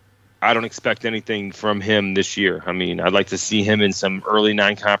like I don't expect anything from him this year. I mean, I'd like to see him in some early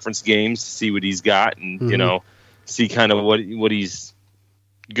non-conference games, see what he's got, and see kind of what he's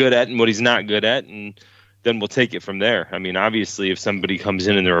good at and what he's not good at, and then we'll take it from there. I mean, obviously, if somebody comes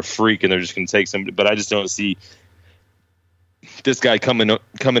in and they're a freak and they're just going to take somebody, but I just don't see this guy coming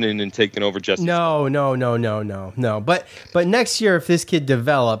in and taking over Jesse. No. But next year, if this kid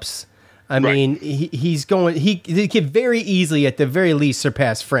develops. I mean, he could very easily, at the very least,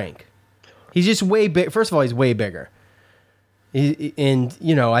 surpass Frank. He's just way big. First of all, he's way bigger.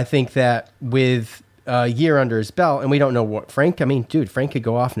 I think that with a year under his belt, and we don't know what Frank could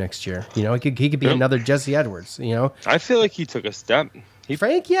go off next year. He could be another Jesse Edwards. I feel like he took a step.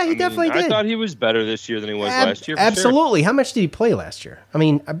 Frank, yeah, he definitely did. I thought he was better this year than he was last year. Absolutely. Sure. How much did he play last year? I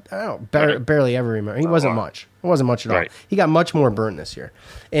mean, barely ever remember. He wasn't much. It wasn't much at all. Right. He got much more burnt this year,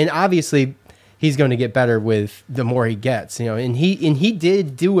 and obviously he's going to get better with the more he gets. And he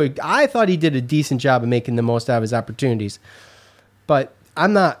did do I thought he did a decent job of making the most out of his opportunities, but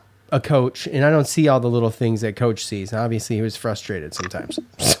I'm not a coach, and I don't see all the little things that coach sees. And obviously, he was frustrated sometimes,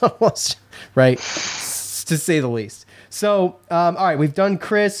 right, to say the least. So, all right, we've done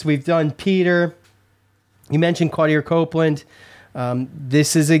Chris, we've done Peter. You mentioned Quadir Copeland.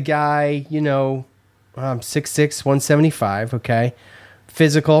 This is a guy, 6'6", 175, okay?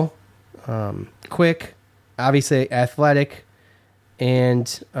 Physical, quick, obviously athletic, and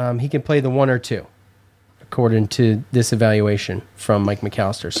he can play the 1 or 2, according to this evaluation from Mike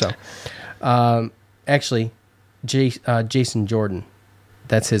McAllister. So, actually, Jason Jordan,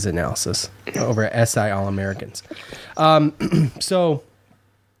 that's his analysis over at SI All-Americans. So,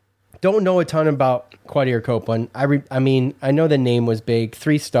 don't know a ton about Quadir Copeland. I mean, I know the name was big,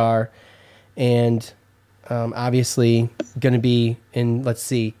 3-star, and obviously going to be in, let's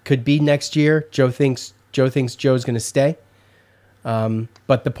see, could be next year. Joe thinks Joe's going to stay.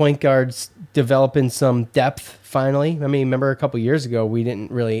 But the point guard's developing some depth finally. I mean, remember a couple years ago, we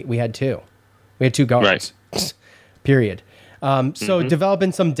had 2. We had 2 guards, right. Period. So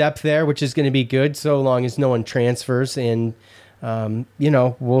developing some depth there, which is going to be good so long as no one transfers. And,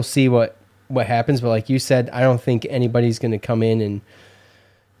 we'll see what happens. But like you said, I don't think anybody's going to come in and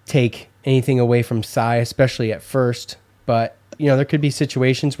take anything away from Cy, especially at first. But, there could be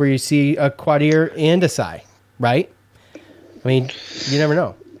situations where you see a Quadir and a Cy, right? I mean, you never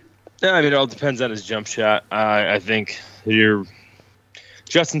know. Yeah, I mean, it all depends on his jump shot. I think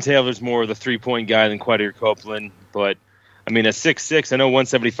Justin Taylor's more of the 3-point guy than Quadir Copeland. But, I mean, at 6'6", I know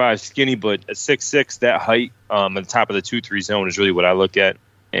 175 is skinny, but at 6'6", that height at the top of the 2-3 zone is really what I look at.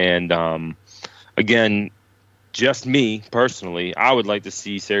 And, again, just me, personally, I would like to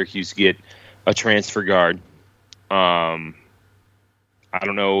see Syracuse get a transfer guard. I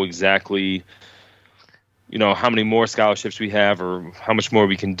don't know exactly – how many more scholarships we have or how much more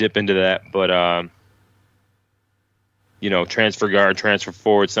we can dip into that. But, transfer guard, transfer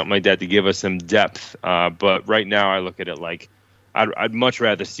forward, something like that to give us some depth. But right now I look at it like I'd much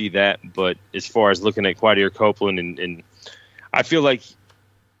rather see that. But as far as looking at Quadir Copeland, and I feel like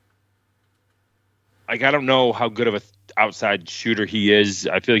I don't know how good of an outside shooter he is.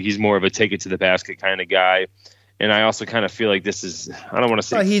 I feel like he's more of a take it to the basket kind of guy. And I also kind of feel like this is, I don't want to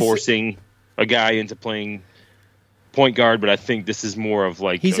say forcing a guy into playing point guard, but I think this is more of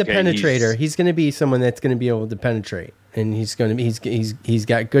like he's a penetrator. He's going to be someone that's going to be able to penetrate, and he's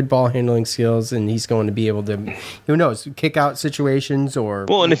got good ball handling skills, and he's going to be able to, who knows, kick out situations or.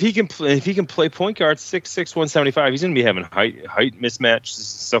 Well, and if he can play point guard 6'6", 175, he's going to be having height mismatch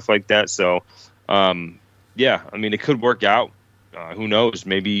stuff like that. So, yeah, I mean, it could work out. Who knows?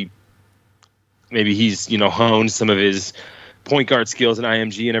 Maybe he's honed some of his point guard skills in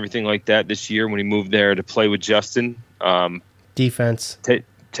IMG and everything like that this year when he moved there to play with Justin. Defense.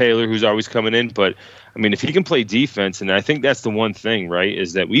 Taylor, who's always coming in. But, I mean, if he can play defense, and I think that's the one thing, right,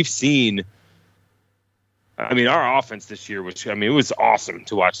 is that we've seen – I mean, our offense this year, it was awesome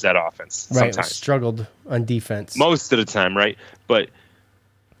to watch that offense. Right, sometimes. Struggled on defense. Most of the time, right? But –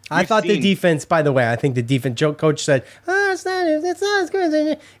 I thought the defense, by the way, I think the defense, Joe coach said, it's not as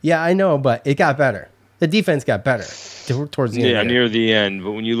good. Yeah, I know, but it got better. The defense got better towards the end. Yeah, near the end.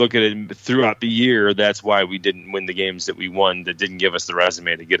 But when you look at it throughout the year, that's why we didn't win the games that we won that didn't give us the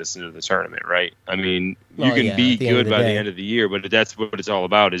resume to get us into the tournament, right? I mean, you can be good by the end of the year, but that's what it's all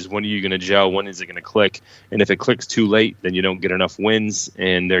about is when are you going to gel, when is it going to click? And if it clicks too late, then you don't get enough wins,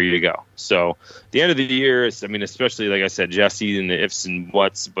 and there you go. So the end of the year, especially, like I said, Jesse and the ifs and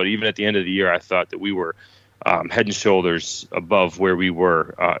whats, but even at the end of the year, I thought that we were head and shoulders above where we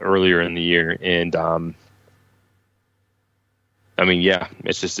were earlier in the year. And,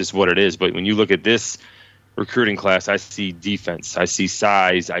 it's what it is. But when you look at this recruiting class, I see defense, I see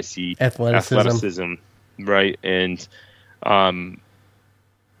size, I see athleticism, right? And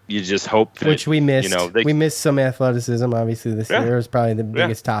you just hope that, which we missed. We missed some athleticism. Obviously, this year is probably the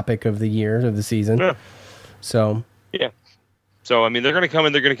biggest topic of the year, of the season. Yeah. So they're going to come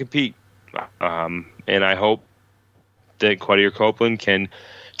and they're going to compete. And I hope that Quadir Copeland can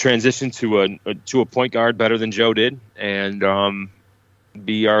transition to a point guard better than Joe did, and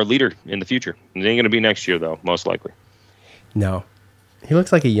be our leader in the future. It ain't going to be next year, though, most likely. No. He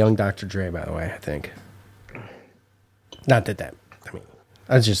looks like a young Dr. Dre, by the way, I think. Not that I mean,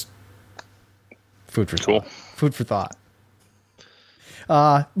 that's just food for thought. Food for thought.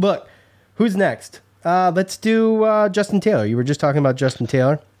 Look, who's next? Let's do Justin Taylor. You were just talking about Justin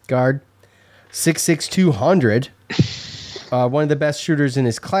Taylor, guard. 6'6", 200. One of the best shooters in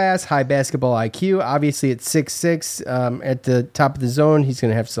his class, high basketball IQ. Obviously, at 6'6", at the top of the zone, he's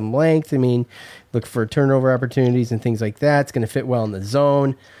going to have some length. I mean, look for turnover opportunities and things like that. It's going to fit well in the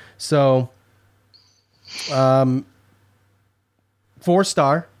zone. So, 4-star,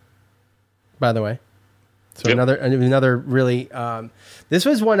 by the way. So yep. another really. This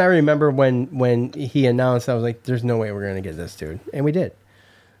was one I remember when he announced. I was like, "There's no way we're going to get this dude," and we did.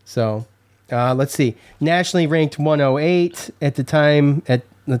 So. Let's see. Nationally ranked 108 at the time.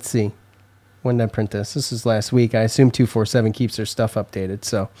 Let's see. When did I print this? This is last week. I assume 247 keeps their stuff updated.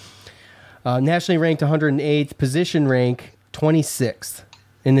 So, Nationally ranked 108th, position rank 26th.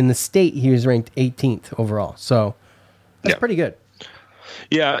 And in the state, he was ranked 18th overall. So that's pretty good.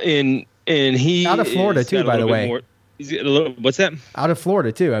 Yeah, and he out of Florida too, by the way. What's that? Out of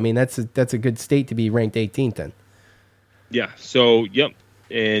Florida too. I mean, that's a good state to be ranked 18th in. Yeah. So yep,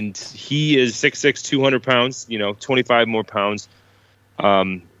 and he is 6'6", 200 pounds. 25 more pounds,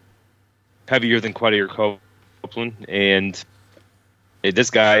 heavier than Quadir Copeland, and this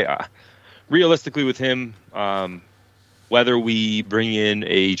guy, realistically, with him, whether we bring in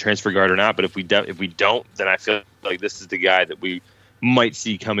a transfer guard or not, but if we don't, then I feel like this is the guy that we might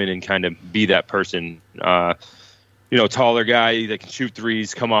see come in and kind of be that person. Taller guy that can shoot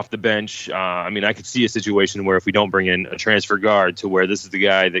threes, come off the bench. I could see a situation where if we don't bring in a transfer guard, to where this is the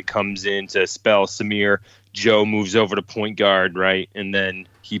guy that comes in to spell Samir. Joe moves over to point guard, right? And then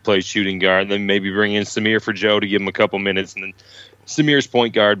he plays shooting guard. Then maybe bring in Samir for Joe to give him a couple minutes, and then Samir's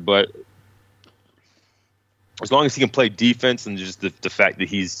point guard. But as long as he can play defense, and just the fact that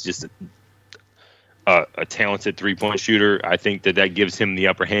he's just a talented three-point shooter, I think that gives him the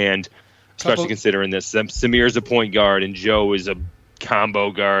upper hand, especially considering that Samir's a point guard and Joe is a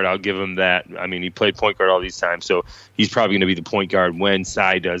combo guard. I'll give him that. I mean, he played point guard all these times, so he's probably going to be the point guard when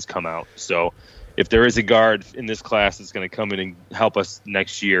Cy does come out. So if there is a guard in this class that's going to come in and help us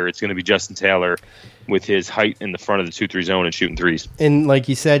next year, it's going to be Justin Taylor with his height in the front of the 2-3 zone and shooting threes. And like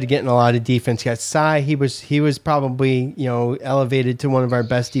you said, getting a lot of defense. Got Cy, he was probably elevated to one of our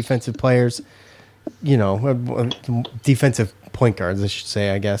best defensive players. Defensive point guards, I should say,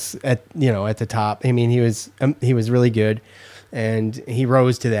 I guess, at the top. I mean, he was really good, and he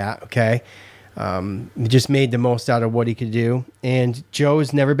rose to that. Okay. He just made the most out of what he could do. And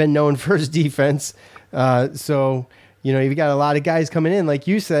Joe's never been known for his defense. So, you've got a lot of guys coming in, like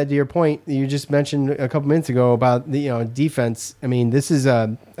you said, to your point, you just mentioned a couple minutes ago about the, defense. I mean, this is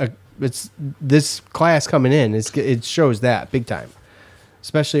this class coming in, it shows that big time,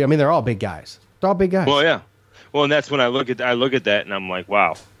 especially, I mean, they're all big guys. They're all big guys. Well, yeah. Well, and that's when I look at that and I'm like,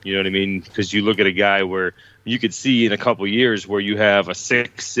 wow, you know what I mean? Because you look at a guy where you could see in a couple of years where you have a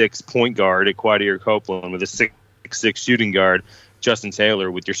 6'6" point guard at Quadir Copeland with a 6'6" shooting guard, Justin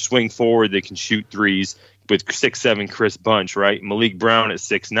Taylor, with your swing forward that can shoot threes, with 6'7" Chris Bunch, right? Malik Brown at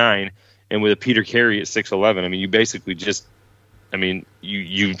 6'9", and with a Peter Carey at 6'11". I mean, you basically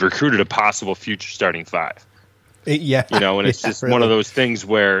you recruited a possible future starting five. Yeah. And it's just really one of those things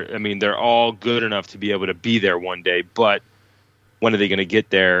where, I mean, they're all good enough to be able to be there one day, but when are they going to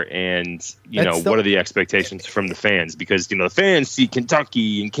get there? And, what are the expectations from the fans? Because, the fans see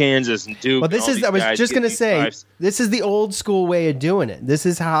Kentucky and Kansas and Duke. Well, I was just going to say, this is the old school way of doing it. This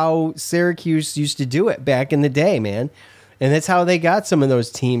is how Syracuse used to do it back in the day, man. And that's how they got some of those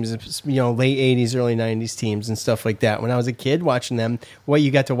teams, late 80s, early 90s teams and stuff like that. When I was a kid watching them,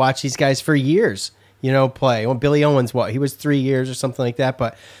 you got to watch these guys for years. Play. Well, Billy Owens, he was 3 years or something like that.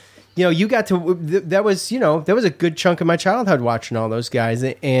 But, you got to, that was a good chunk of my childhood watching all those guys.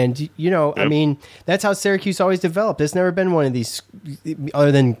 And, yep. I mean, that's how Syracuse always developed. There's never been one of these,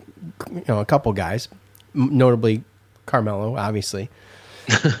 other than, a couple guys, notably Carmelo, obviously.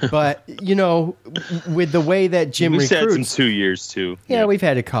 But, with the way that Jim recruits. We've had some 2 years, too. Yeah, we've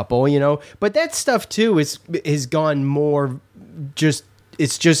had a couple, But that stuff, too, has gone more just.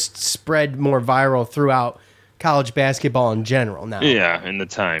 It's just spread more viral throughout college basketball in general now. Yeah, in the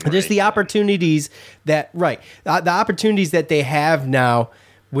time. Just the opportunities the opportunities that they have now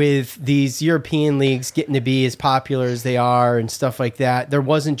with these European leagues getting to be as popular as they are and stuff like that. There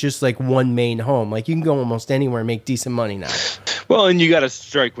wasn't just like one main home. Like you can go almost anywhere and make decent money now. Well, and you got to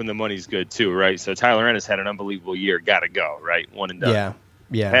strike when the money's good too, right? So Tyler Ennis had an unbelievable year. Got to go, right? One and done. Yeah.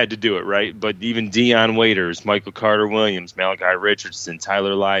 Yeah, had to do it, right? But even Dion Waiters, Michael Carter-Williams, Malachi Richardson,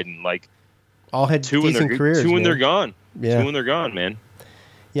 Tyler Lydon, all had decent careers. Two and they're gone. Yeah. 2 and they're gone, man.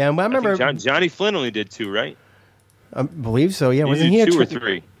 Yeah, and I remember Johnny Flynn only did 2, right? I believe so. Yeah, wasn't he 2 or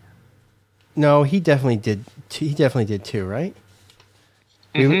 3? No, he definitely did. He definitely did 2, right?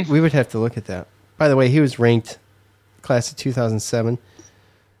 Mm-hmm. We would have to look at that. By the way, he was ranked class of 2007,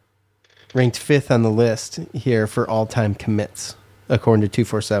 ranked 5th on the list here for all-time commits, according to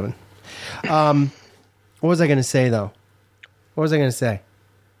 247. What was I going to say, though? What was I going to say?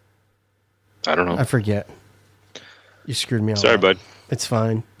 I don't know. I forget. You screwed me up. Sorry, bud. It's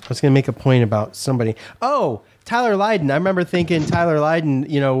fine. I was going to make a point about somebody. Oh, Tyler Lydon. I remember thinking Tyler Lydon,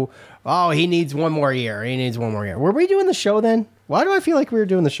 he needs one more year. He needs one more year. Were we doing the show then? Why do I feel like we were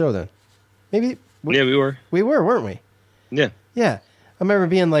doing the show then? Maybe. Yeah, we were. We were, weren't we? Yeah. Yeah. I remember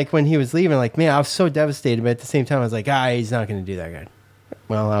being like, when he was leaving, like, man, I was so devastated, but at the same time, I was like, he's not going to do that good.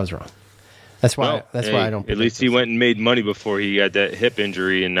 Well, I was wrong. That's why. Why I don't. At least he went and made money before he got that hip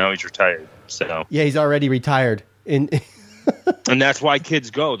injury, and now he's retired. So yeah, he's already retired. And that's why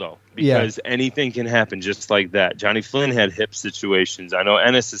kids go though, because anything can happen just like that. Johnny Flynn had hip situations. I know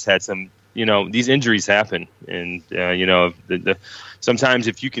Ennis has had some. These injuries happen, and sometimes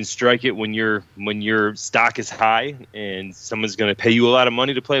if you can strike it when your stock is high and someone's going to pay you a lot of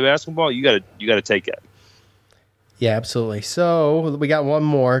money to play basketball, you got to take it. Yeah, absolutely. So we got one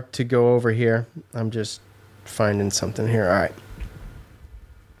more to go over here. I'm just finding something here.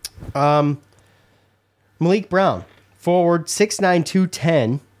 All right. Malik Brown, forward, 6'9",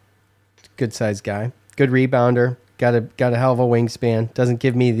 210. Good sized guy. Good rebounder. Got a hell of a wingspan. Doesn't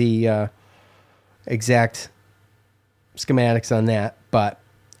give me the exact schematics on that, but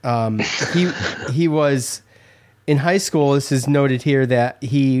he was in high school. This is noted here that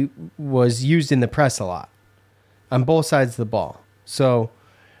he was used in the press a lot on both sides of the ball. So,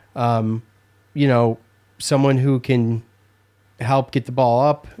 someone who can help get the ball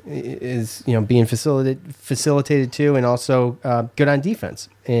up is, being facilitated too, and also good on defense,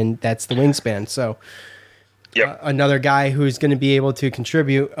 and that's the wingspan. So, another guy who's going to be able to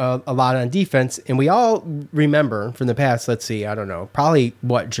contribute a lot on defense. And we all remember from the past, let's see, I don't know, probably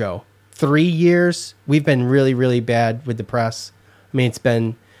what, Joe? 3 years? We've been really, really bad with the press. I mean, it's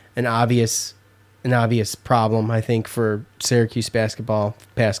been an obvious problem, I think, for Syracuse basketball the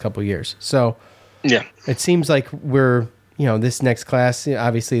past couple of years. So yeah, it seems like we're, this next class,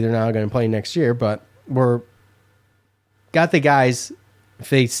 obviously they're not going to play next year, but we're got the guys, if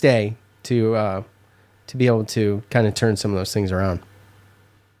they stay, to be able to kind of turn some of those things around.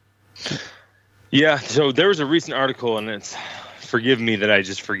 Yeah, so there was a recent article, and it's, forgive me that I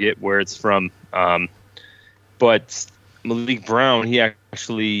just forget where it's from, but Malik Brown, he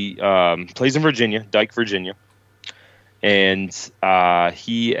actually plays in Virginia, Dyke, Virginia, and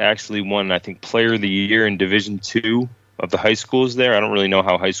he actually won, I think, Player of the Year in Division II of the high schools there. I don't really know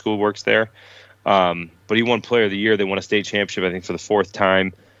how high school works there, but he won Player of the Year. They won a state championship, I think, for the fourth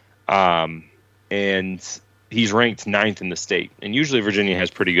time, and he's ranked 9th in the state. And usually Virginia has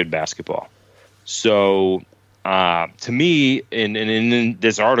pretty good basketball. So to me, in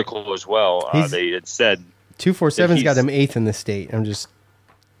this article as well, they had said 247's got him 8th in the state. I'm just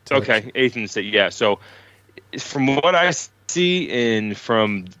okay, 8th in the state. Yeah. So from what I see and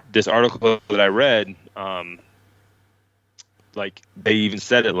from this article that I read, like they even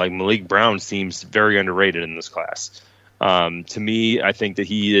said it, like Malik Brown seems very underrated in this class. To me, I think that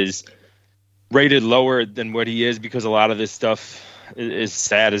he is rated lower than what he is because a lot of this stuff is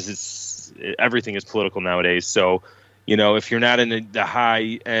sad as everything is political nowadays. So, if you're not in the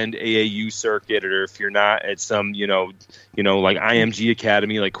high end AAU circuit, or if you're not at some, like IMG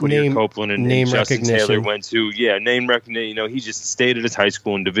Academy, like Quinnier Copeland and Justin Taylor went to, name recognition. He just stayed at his high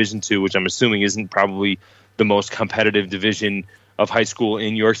school in Division II, which I'm assuming isn't probably the most competitive division of high school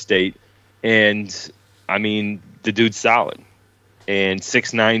in your state. And I mean, the dude's solid. And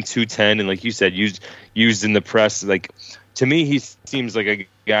 6'9", 210, and like you said, used in the press. Like, to me, he seems like a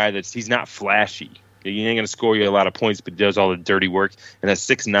guy he's not flashy. He ain't gonna score you a lot of points, but does all the dirty work. And at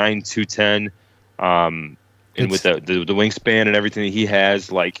 6'9", 210, and with the wingspan and everything that he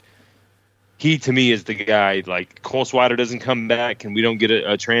has, like, he to me is the guy. Like, Cole Swider doesn't come back, and we don't get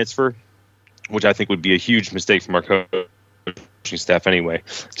a transfer, which I think would be a huge mistake from our coaching staff anyway,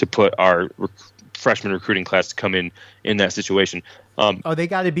 to put our freshman recruiting class to come in that situation. They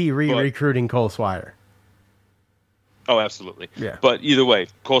got to be recruiting Cole Swider. Oh, absolutely. Yeah. But either way,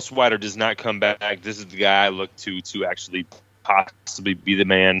 Cole Swider does not come back. This is the guy I look to actually possibly be the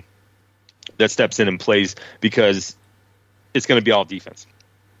man that steps in and plays, because it's going to be all defense.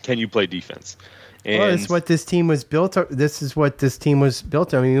 Can you play defense? And that's what this team was built. This is what this team was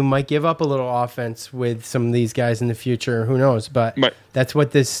built on. I mean, we might give up a little offense with some of these guys in the future. Who knows? But that's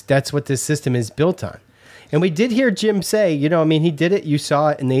what this system is built on. And we did hear Jim say, he did it. You saw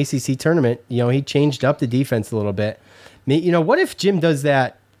it in the ACC tournament. He changed up the defense a little bit. What if Jim does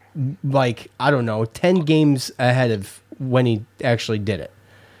that, like, I don't know, 10 games ahead of when he actually did it?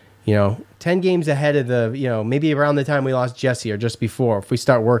 10 games ahead of the, maybe around the time we lost Jesse or just before, if we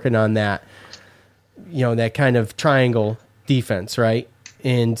start working on that, that kind of triangle defense, right?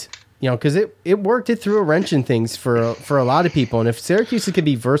 And, because it worked, it threw a wrench in things for a lot of people. And if Syracuse could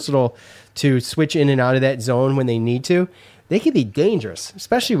be versatile to switch in and out of that zone when they need to, they could be dangerous,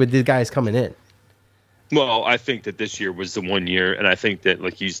 especially with the guys coming in. Well, I think that this year was the one year, and I think that,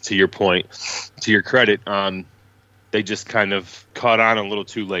 like, to your point, to your credit, they just kind of caught on a little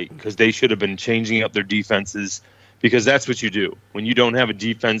too late, because they should have been changing up their defenses, because that's what you do. When you don't have a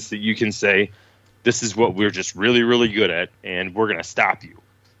defense that you can say, this is what we're just really, really good at, and we're going to stop you,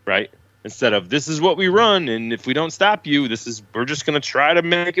 right? instead of this is what we run, and if we don't stop you, we're just going to try to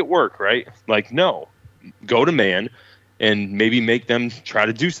make it work, right? Like, no, go to man and maybe make them try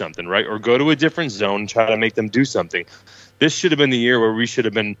to do something, right? Or go to a different zone, try to make them do something. This should have been the year where we should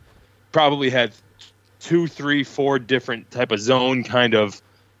have been probably had 2, 3, 4 different type of zone kind of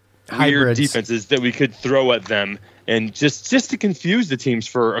weird defenses that we could throw at them, and just to confuse the teams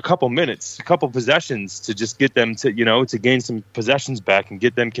for a couple minutes, a couple possessions, to just get them to, to gain some possessions back and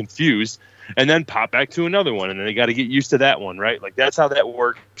get them confused, and then pop back to another one, and then they got to get used to that one, right? Like, that's how that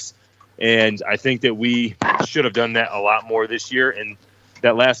works. And I think that we should have done that a lot more this year, and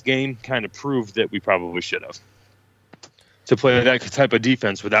that last game kind of proved that we probably should have. To play that type of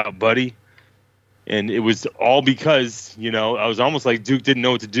defense without Buddy. And it was all because, I was almost like Duke didn't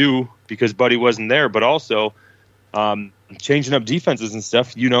know what to do because Buddy wasn't there, but also changing up defenses and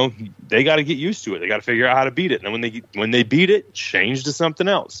stuff, they got to get used to it. They got to figure out how to beat it. And then when they beat it, change to something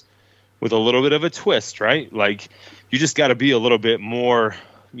else with a little bit of a twist, right? Like, you just got to be a little bit more,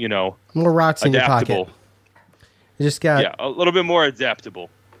 more rocks in adaptable. Your pocket. You just got a little bit more adaptable.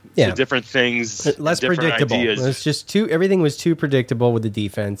 To different things, less different predictable. Ideas. It was just everything was too predictable with the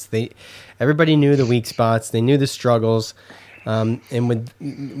defense. Everybody knew the weak spots. They knew the struggles, and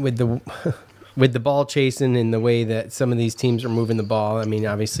with the ball chasing and the way that some of these teams are moving the ball. I mean,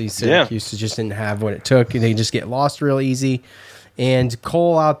 obviously Syracuse just didn't have what it took. They just get lost real easy. And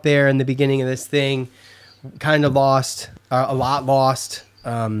Cole out there in the beginning of this thing kind of lost, a lot lost.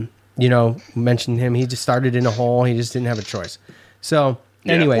 Mentioned him. He just started in a hole. He just didn't have a choice. So.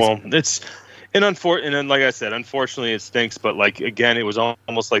 Anyways. Well, and like I said, unfortunately it stinks, but again, it was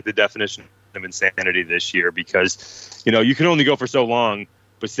almost like the definition of insanity this year because, you can only go for so long,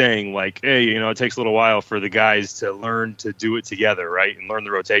 but saying hey, it takes a little while for the guys to learn to do it together, right? And learn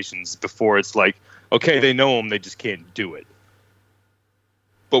the rotations before it's okay, they know them, they just can't do it.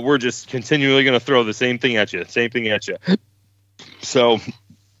 But we're just continually going to throw the same thing at you. So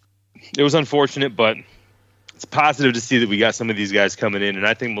it was unfortunate, but it's positive to see that we got some of these guys coming in, and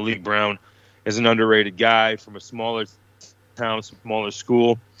I think Malik Brown is an underrated guy from a smaller town, smaller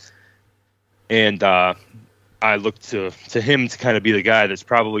school, and I look to him to kind of be the guy that's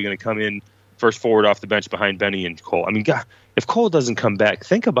probably going to come in first forward off the bench behind Benny and Cole. I mean, God, if Cole doesn't come back,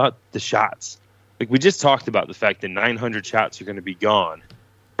 think about the shots. We just talked about the fact that 900 shots are going to be gone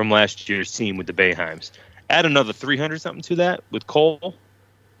from last year's team with the Boeheims. Add another 300-something to that with Cole.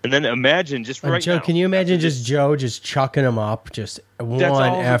 And then imagine just right Joe, now. Can you imagine Joe just chucking them up, just one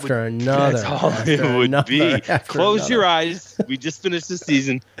after another? That's all it would be. Close your eyes. We just finished the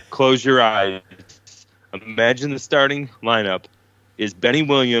season. Close your eyes. Imagine the starting lineup is Benny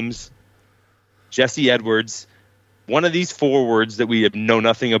Williams, Jesse Edwards, one of these forwards that we know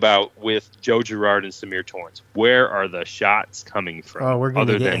nothing about with Joe Girard and Samir Torrance. Where are the shots coming from? Oh, we're going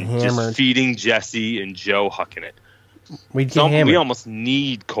to get hammered. Just feeding Jesse and Joe hucking it. We almost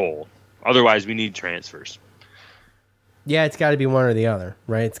need Cole. Otherwise, we need transfers. Yeah, it's got to be one or the other,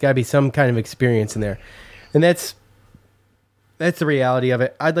 right? It's got to be some kind of experience in there. And that's the reality of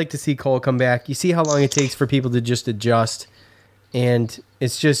it. I'd like to see Cole come back. You see how long it takes for people to just adjust. And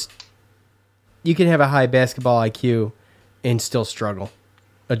it's just, you can have a high basketball IQ and still struggle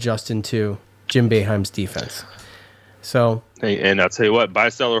adjusting to Jim Boeheim's defense. So, hey, and I'll tell you what, buy,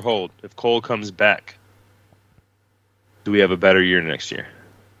 sell, or hold. If Cole comes back, do we have a better year next year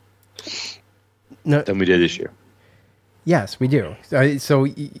than we did this year? Yes, we do. So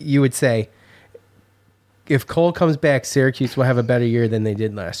you would say if Cole comes back, Syracuse will have a better year than they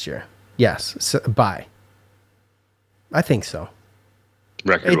did last year. Yes. So, buy. I think so.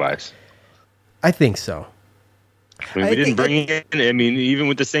 Record-wise. I think so. I mean, we didn't bring in, even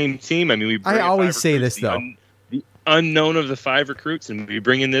with the same team, we bring I always say this, though. The unknown of the 5 recruits, and we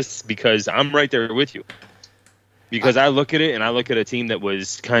bring in this because I'm right there with you. Because I look at it, and I look at a team that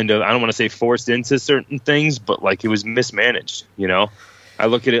was kind of, I don't want to say forced into certain things, but it was mismanaged, I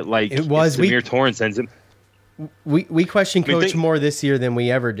look at it like it was. Samir Torrance ends him. We question Coach more this year than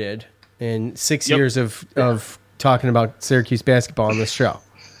we ever did in 6 years of talking about Syracuse basketball on this show.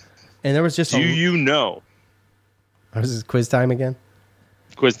 And there was just you know? Was this quiz time again?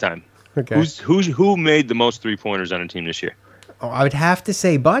 Quiz time. Okay. Who made the most 3-pointers on a team this year? Oh, I would have to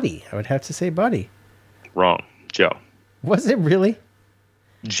say Buddy. Wrong. Joe. Was it really?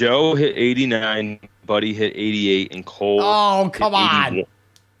 Joe hit 89, Buddy hit 88, and Cole. Oh, come on!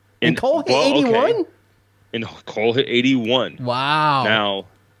 And Cole hit 81. Okay. And Cole hit 81. Wow. Now,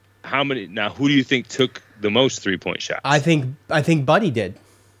 how many? Now, who do you think took the most 3-point shots? I think Buddy did.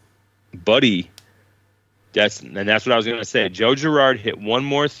 Buddy. That's what I was going to say. Joe Girard hit one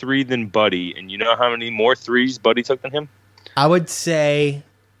more 3 than Buddy, and you know how many more 3s Buddy took than him? I would say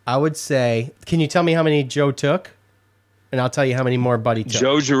I would say, can you tell me how many Joe took? And I'll tell you how many more Buddy took.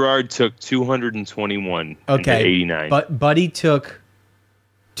 Joe Girard took 221 into 89. But Buddy took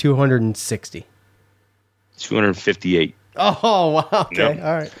 260. 258. Oh, wow. Okay. Yep.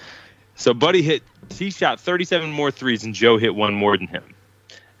 All right. So Buddy he shot 37 more threes and Joe hit one more than him.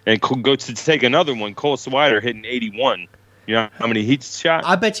 And go to take another one, Cole Swider hitting 81. You know how many he shot?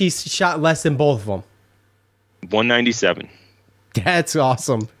 I bet he shot less than both of them. 197. That's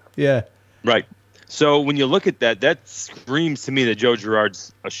awesome. Yeah. Right. So when you look at that, that screams to me that Joe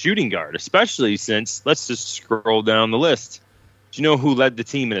Girard's a shooting guard, especially since, let's just scroll down the list. Do you know who led the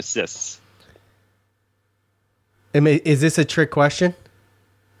team in assists? Is this a trick question?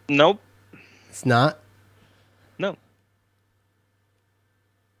 Nope. It's not? No.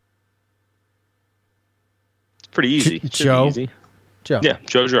 It's pretty easy. Joe? Easy. Joe. Yeah,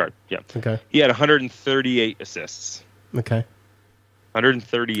 Joe Girard. Yeah. Okay. He had 138 assists. Okay.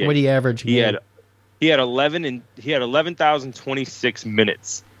 138. What do you average? He had 11,026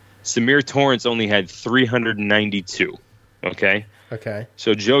 minutes. Samir Torrance only had 392. Okay. Okay.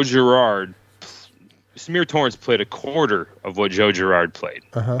 So Samir Torrance played a quarter of what Joe Girard played.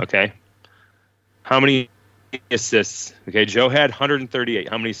 Okay. How many assists? Okay, Joe had 138.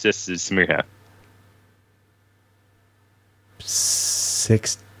 How many assists did Samir have?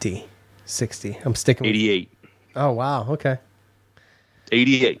 60. I'm sticking with 88. Oh, wow. Okay.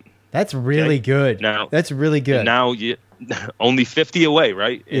 88. That's really good. Now, that's really good. Now only 50 away,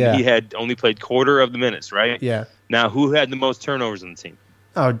 right? And yeah. He had only played quarter of the minutes, right? Yeah. Now, who had the most turnovers on the team?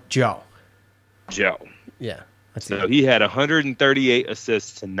 Oh, Joe. Joe. Yeah. So he had 138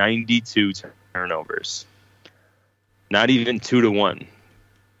 assists to 92 turnovers. Not even 2-1.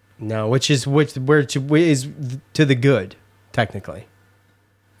 No, which is to the good, technically.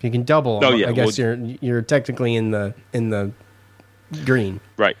 If you can double, oh, yeah. I guess you're technically in the green.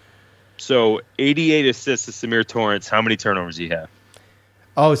 Right. So 88 assists to Samir Torrance. How many turnovers do you have?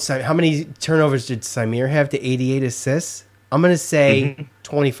 Oh, so how many turnovers did Samir have to 88 assists? I'm going to say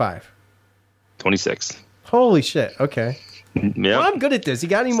 25. 26. Holy shit. Okay. Yeah. Well, I'm good at this. You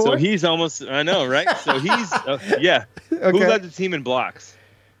got any more? So he's almost, I know, right? So he's, yeah. Okay. Who led the team in blocks?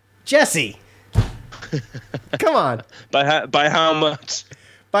 Jesse. Come on. By how much?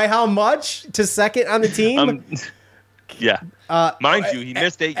 By how much to second on the team? Yeah. Mind you, he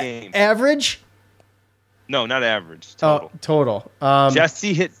missed 8 games. Average? No, not average. Total. Oh, total.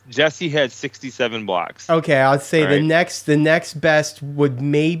 Jesse had 67 blocks. Okay, I'll say the next best would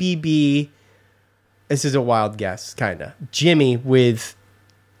maybe be, this is a wild guess, kind of, Jimmy with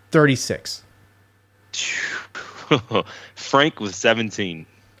 36. Frank was 17.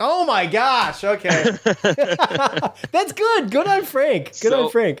 Oh my gosh! Okay, that's good. Good on Frank. Good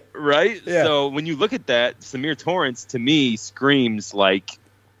on Frank. Right. Yeah. So when you look at that, Samir Torrance to me screams like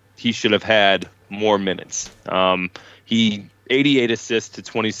he should have had more minutes. He 88 assists to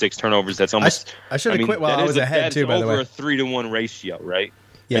 26 turnovers. That's almost. I should have quit while I was ahead too. By the way, over a 3-to-1 ratio, right?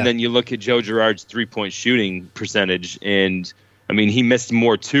 Yeah. And then you look at Joe Girard's 3-point shooting percentage, and I mean he missed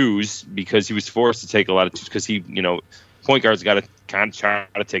more twos because he was forced to take a lot of twos because he, point guard's got to kind of try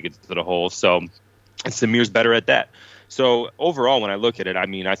to take it to the hole. So Samir's better at that. So overall, when I look at it, I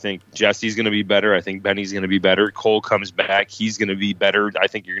mean, I think Jesse's going to be better. I think Benny's going to be better. Cole comes back. He's going to be better. I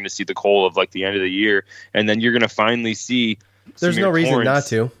think you're going to see the Cole of like the end of the year. And then you're going to finally see there's Samir no reason Torrance, not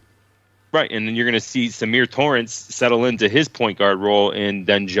to. Right. And then you're going to see Samir Torrance settle into his point guard role. And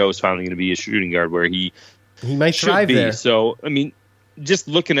then Joe's finally going to be a shooting guard where he might should thrive be. there. So, I mean, just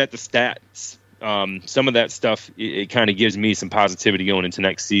looking at the stats, some of that stuff, it kind of gives me some positivity going into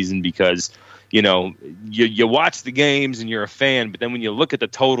next season because, you watch the games and you're a fan, but then when you look at the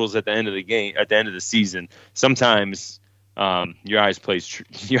totals at the end of the game, at the end of the season, sometimes your eyes plays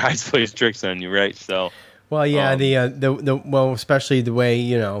tricks on you, right? So, well, yeah, especially the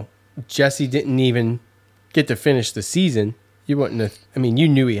way Jesse didn't even get to finish the season. You wouldn't have. I mean, you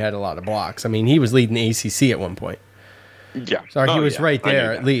knew he had a lot of blocks. I mean, he was leading the ACC at one point. Yeah. So he was right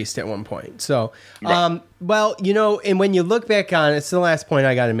there at least at one point. So, right. And when you look back on it, it's the last point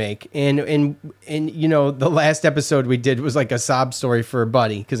I got to make. And the last episode we did was like a sob story for a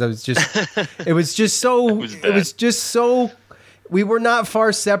buddy because it was just so, we were not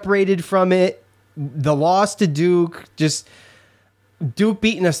far separated from it. The loss to Duke, just Duke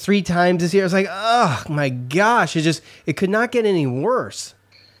beating us 3 times this year. I was like, oh my gosh, it could not get any worse.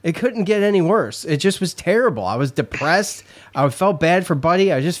 It couldn't get any worse. It just was terrible. I was depressed. I felt bad for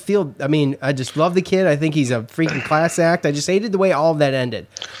Buddy. I just love the kid. I think he's a freaking class act. I just hated the way all of that ended.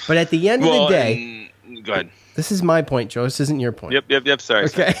 But at the end of the day, go ahead. This is my point, Joe. This isn't your point. Yep. Sorry.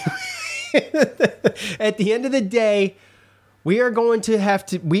 Okay. At the end of the day, We are going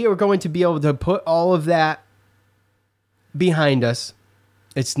to be able to put all of that behind us.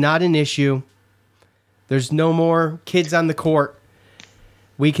 It's not an issue. There's no more kids on the court.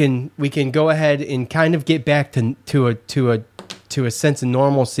 We can go ahead and kind of get back to a sense of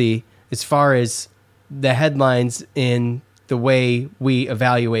normalcy as far as the headlines in the way we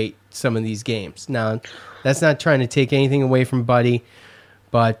evaluate some of these games. Now, that's not trying to take anything away from Buddy,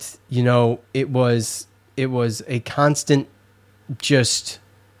 but it was a constant just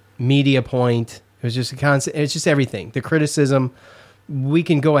media point. It was just it's just everything. The criticism. We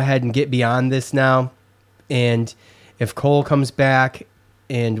can go ahead and get beyond this now. And if Cole comes back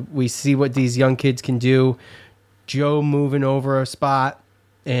and we see what these young kids can do, Joe moving over a spot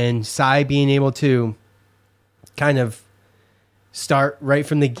and Cy being able to kind of start right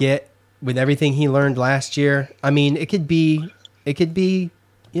from the get with everything he learned last year. I mean, it could be,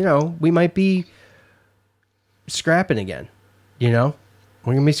 we might be scrapping again, we're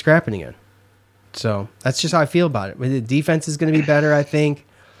going to be scrapping again. So that's just how I feel about it. The defense is going to be better, I think.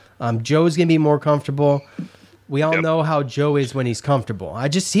 Joe's going to be more comfortable. We all know how Joe is when he's comfortable.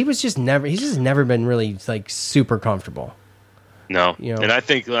 He's just never been really like super comfortable. No. And I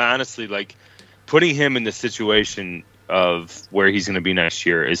think honestly, like putting him in the situation of where he's going to be next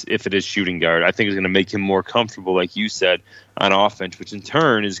year is if it is shooting guard, I think it's going to make him more comfortable, like you said, on offense, which in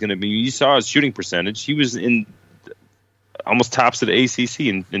turn is going to be, you saw his shooting percentage. He was in almost tops of the ACC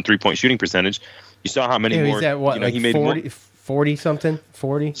in 3-point shooting percentage. You saw how many more. He's at what, like he made 40 something?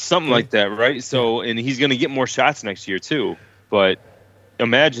 40? Something like that, right? So, and he's going to get more shots next year too. But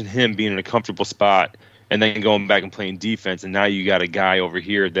imagine him being in a comfortable spot and then going back and playing defense, and now you got a guy over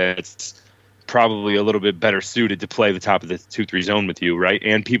here that's probably a little bit better suited to play the top of the 2-3 zone with you, right?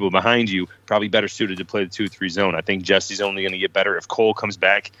 And people behind you probably better suited to play the 2-3 zone. I think Jesse's only going to get better if Cole comes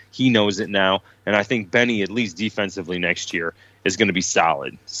back. He knows it now. And I think Benny, at least defensively next year, is going to be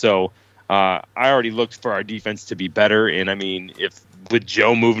solid. So I already looked for our defense to be better. And, I mean, if with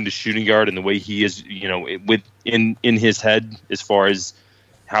Joe moving to shooting guard and the way he is, in his head as far as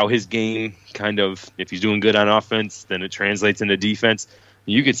how his game kind of, if he's doing good on offense, then it translates into defense.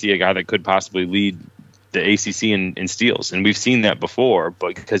 You could see a guy that could possibly lead the ACC in steals, and we've seen that before.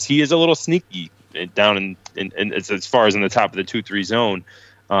 But because he is a little sneaky down in as far as in the top of the 2-3 zone,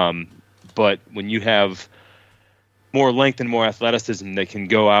 but when you have more length and more athleticism that can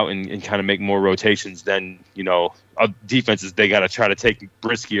go out and kind of make more rotations, then defenses, they got to try to take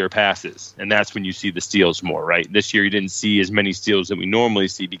riskier passes, and that's when you see the steals more. Right, this year you didn't see as many steals that we normally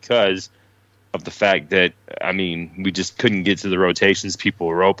see because of the fact that, I mean, we just couldn't get to the rotations. People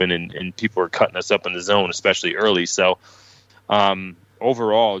were open and people were cutting us up in the zone, especially early. So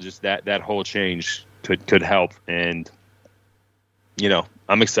overall, just that whole change could help. And,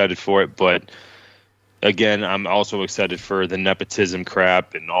 I'm excited for it. But, again, I'm also excited for the nepotism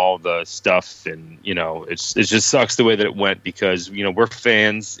crap and all the stuff. And, it just sucks the way that it went because, we're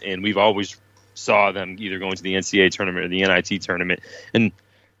fans and we've always saw them either going to the NCAA tournament or the NIT tournament. And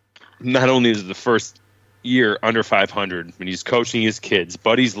not only is it the first year under 500 when he's coaching his kids,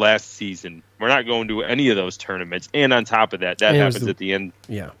 Buddy's last season, we're not going to any of those tournaments. And on top of that, happens at the end.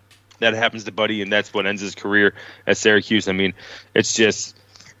 Yeah. That happens to Buddy, and that's what ends his career at Syracuse. I mean, it's just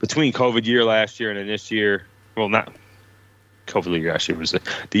between COVID year last year and then this year, well, not COVID year last year, it was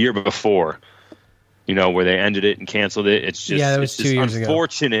the year before, where they ended it and canceled it. It's just, that was 2 years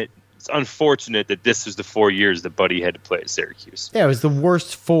unfortunate. Ago. It's unfortunate that this was the 4 years that Buddy had to play at Syracuse. Yeah, it was the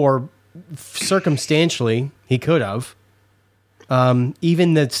worst 4 circumstantially he could have.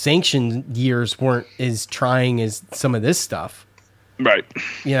 Even the sanctioned years weren't as trying as some of this stuff. Right.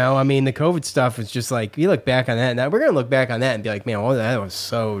 I mean, the COVID stuff was just like, you look back on that, and we're going to look back on that and be like, man, that was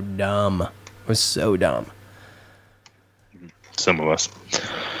so dumb. It was so dumb. Some of us.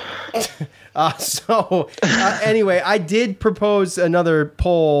 Anyway, I did propose another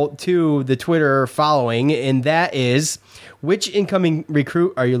poll to the Twitter following, and that is, which incoming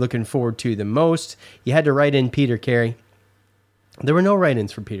recruit are you looking forward to the most? You had to write in Peter Carey. There were no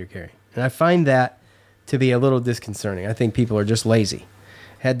write-ins for Peter Carey, and I find that to be a little disconcerting. I think people are just lazy.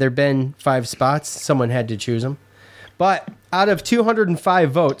 Had there been 5 spots, someone had to choose them. But out of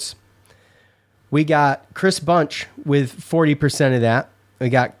 205 votes, we got Chris Bunch with 40% of that. We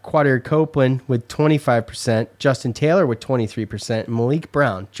got Quadir Copeland with 25%, Justin Taylor with 23%, and Malik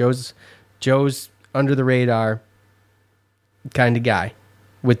Brown, Joe's under the radar kind of guy,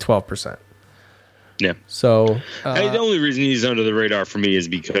 with 12%. Yeah. So the only reason he's under the radar for me is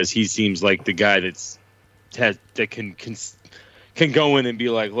because he seems like the guy that can go in and be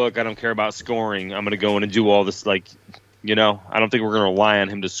like, look, I don't care about scoring. I'm going to go in and do all this. Like, You know, I don't think we're going to rely on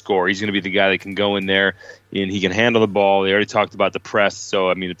him to score. He's going to be the guy that can go in there and he can handle the ball. They already talked about the press. So,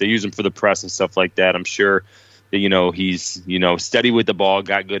 I mean, if they use him for the press and stuff like that, I'm sure that, you know, he's, you know, steady with the ball,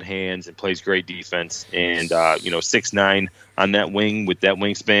 got good hands, and plays great defense. And, you know, 6'9" on that wing with that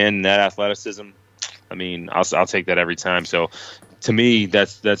wingspan and that athleticism, I mean, I'll take that every time. So, to me,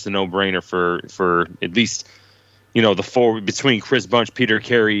 that's a no-brainer for at least, you know, the forward between Chris Bunch, Peter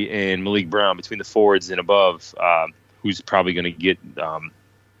Carey, and Malik Brown, between the forwards and above, who's probably going to get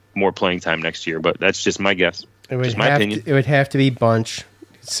more playing time next year. But that's just my guess. Just my opinion. It would have to be Bunch.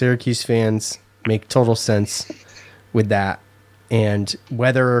 Syracuse fans make total sense with that. And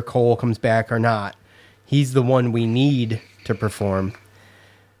whether Cole comes back or not, he's the one we need to perform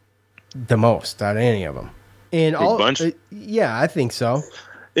the most out of any of them. And Bunch? Yeah, I think so.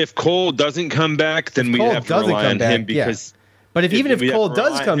 If Cole doesn't come back, then we have to rely on him because. Yeah. But if Cole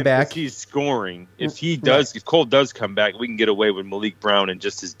does come back, he's scoring. If Cole does come back, we can get away with Malik Brown and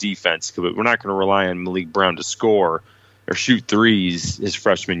just his defense. But we're not going to rely on Malik Brown to score or shoot threes his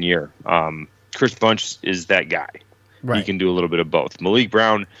freshman year. Chris Bunch is that guy. Right. He can do a little bit of both. Malik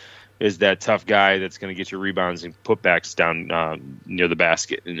Brown is that tough guy that's going to get your rebounds and putbacks down near the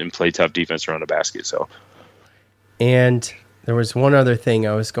basket and play tough defense around the basket. So. And there was one other thing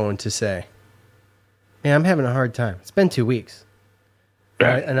I was going to say. Man, I'm having a hard time. It's been 2 weeks,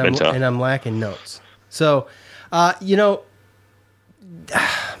 right? And I'm lacking notes. So, you know,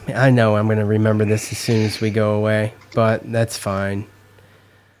 I know I'm going to remember this as soon as we go away, but that's fine.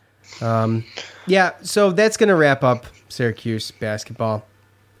 Yeah, so that's going to wrap up Syracuse basketball.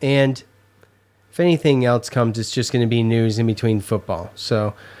 And if anything else comes, it's just going to be news in between football.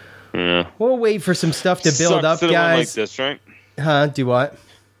 So we'll wait for some stuff to build up, guys. Like this, right? Huh? Do what?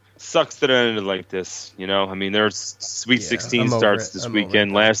 Sucks that it ended like this, you know. I mean, there's Sweet 16 starts this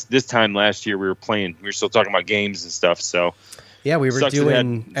weekend. This time last year we were still talking about games and stuff. So yeah, we were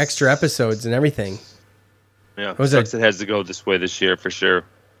doing extra episodes and everything. Yeah, it has to go this way this year for sure.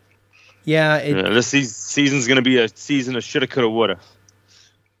 Yeah, this season's going to be a season of shoulda, coulda, woulda.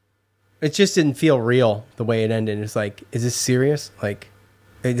 It just didn't feel real the way it ended. It's like, is this serious? Like,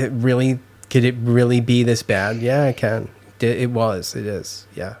 could it really be this bad? Yeah, it can. It was. It is.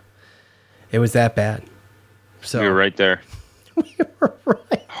 Yeah. It was that bad. So we were right there. We were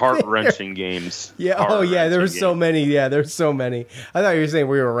right. Heart-wrenching games. Yeah. Oh, yeah. There were so many. Yeah, there's so many. I thought you were saying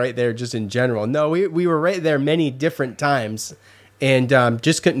we were right there just in general. No, we were right there many different times, and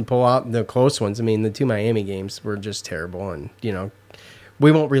just couldn't pull out the close ones. I mean, the 2 Miami games were just terrible, and you know,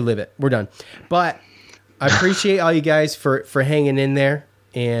 we won't relive it. We're done. But I appreciate all you guys for hanging in there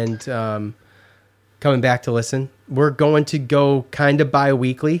and coming back to listen. We're going to go kind of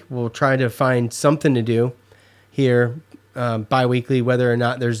bi-weekly. We'll try to find something to do here bi-weekly, whether or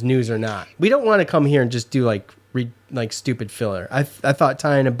not there's news or not. We don't want to come here and just do like stupid filler. I thought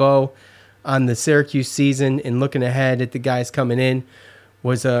tying a bow on the Syracuse season and looking ahead at the guys coming in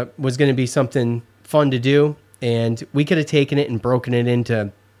was going to be something fun to do, and we could have taken it and broken it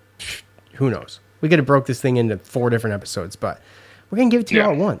into who knows. We could have broke this thing into 4 different episodes, but we're gonna give it to you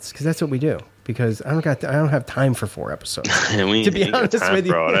all at once because that's what we do. Because I don't have time for 4 episodes. To be honest with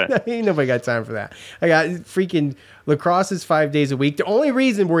you, ain't nobody got time for that. I got freaking lacrosse is 5 days a week. The only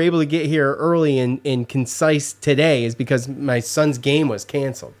reason we're able to get here early and concise today is because my son's game was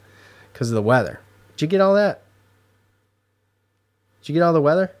canceled because of the weather. Did you get all that? Did you get all the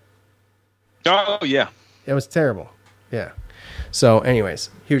weather? Oh yeah, it was terrible. Yeah. So, anyways,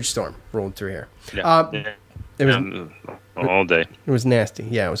 huge storm rolled through here. Yeah. It was all day. It was nasty.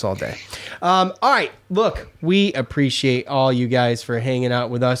 Yeah, it was all day. All right. Look, we appreciate all you guys for hanging out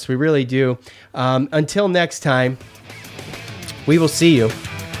with us. We really do. Until next time, we will see you.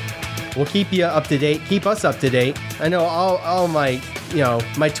 We'll keep you up to date. Keep us up to date. I know all my,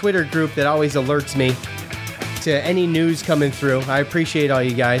 my Twitter group that always alerts me to any news coming through. I appreciate all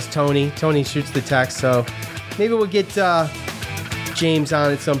you guys. Tony shoots the text, so maybe we'll get James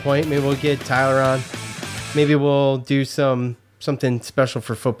on at some point. Maybe we'll get Tyler on. Maybe we'll do something special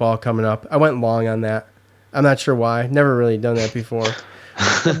for football coming up. I went long on that. I'm not sure why. Never really done that before.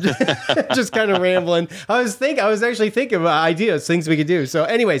 Just kind of rambling. I was actually thinking about ideas, things we could do. So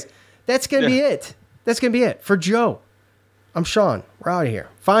anyways, that's going to be it. That's going to be it. For Joe, I'm Sean. We're out of here.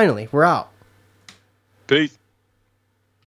 Finally, we're out. Peace.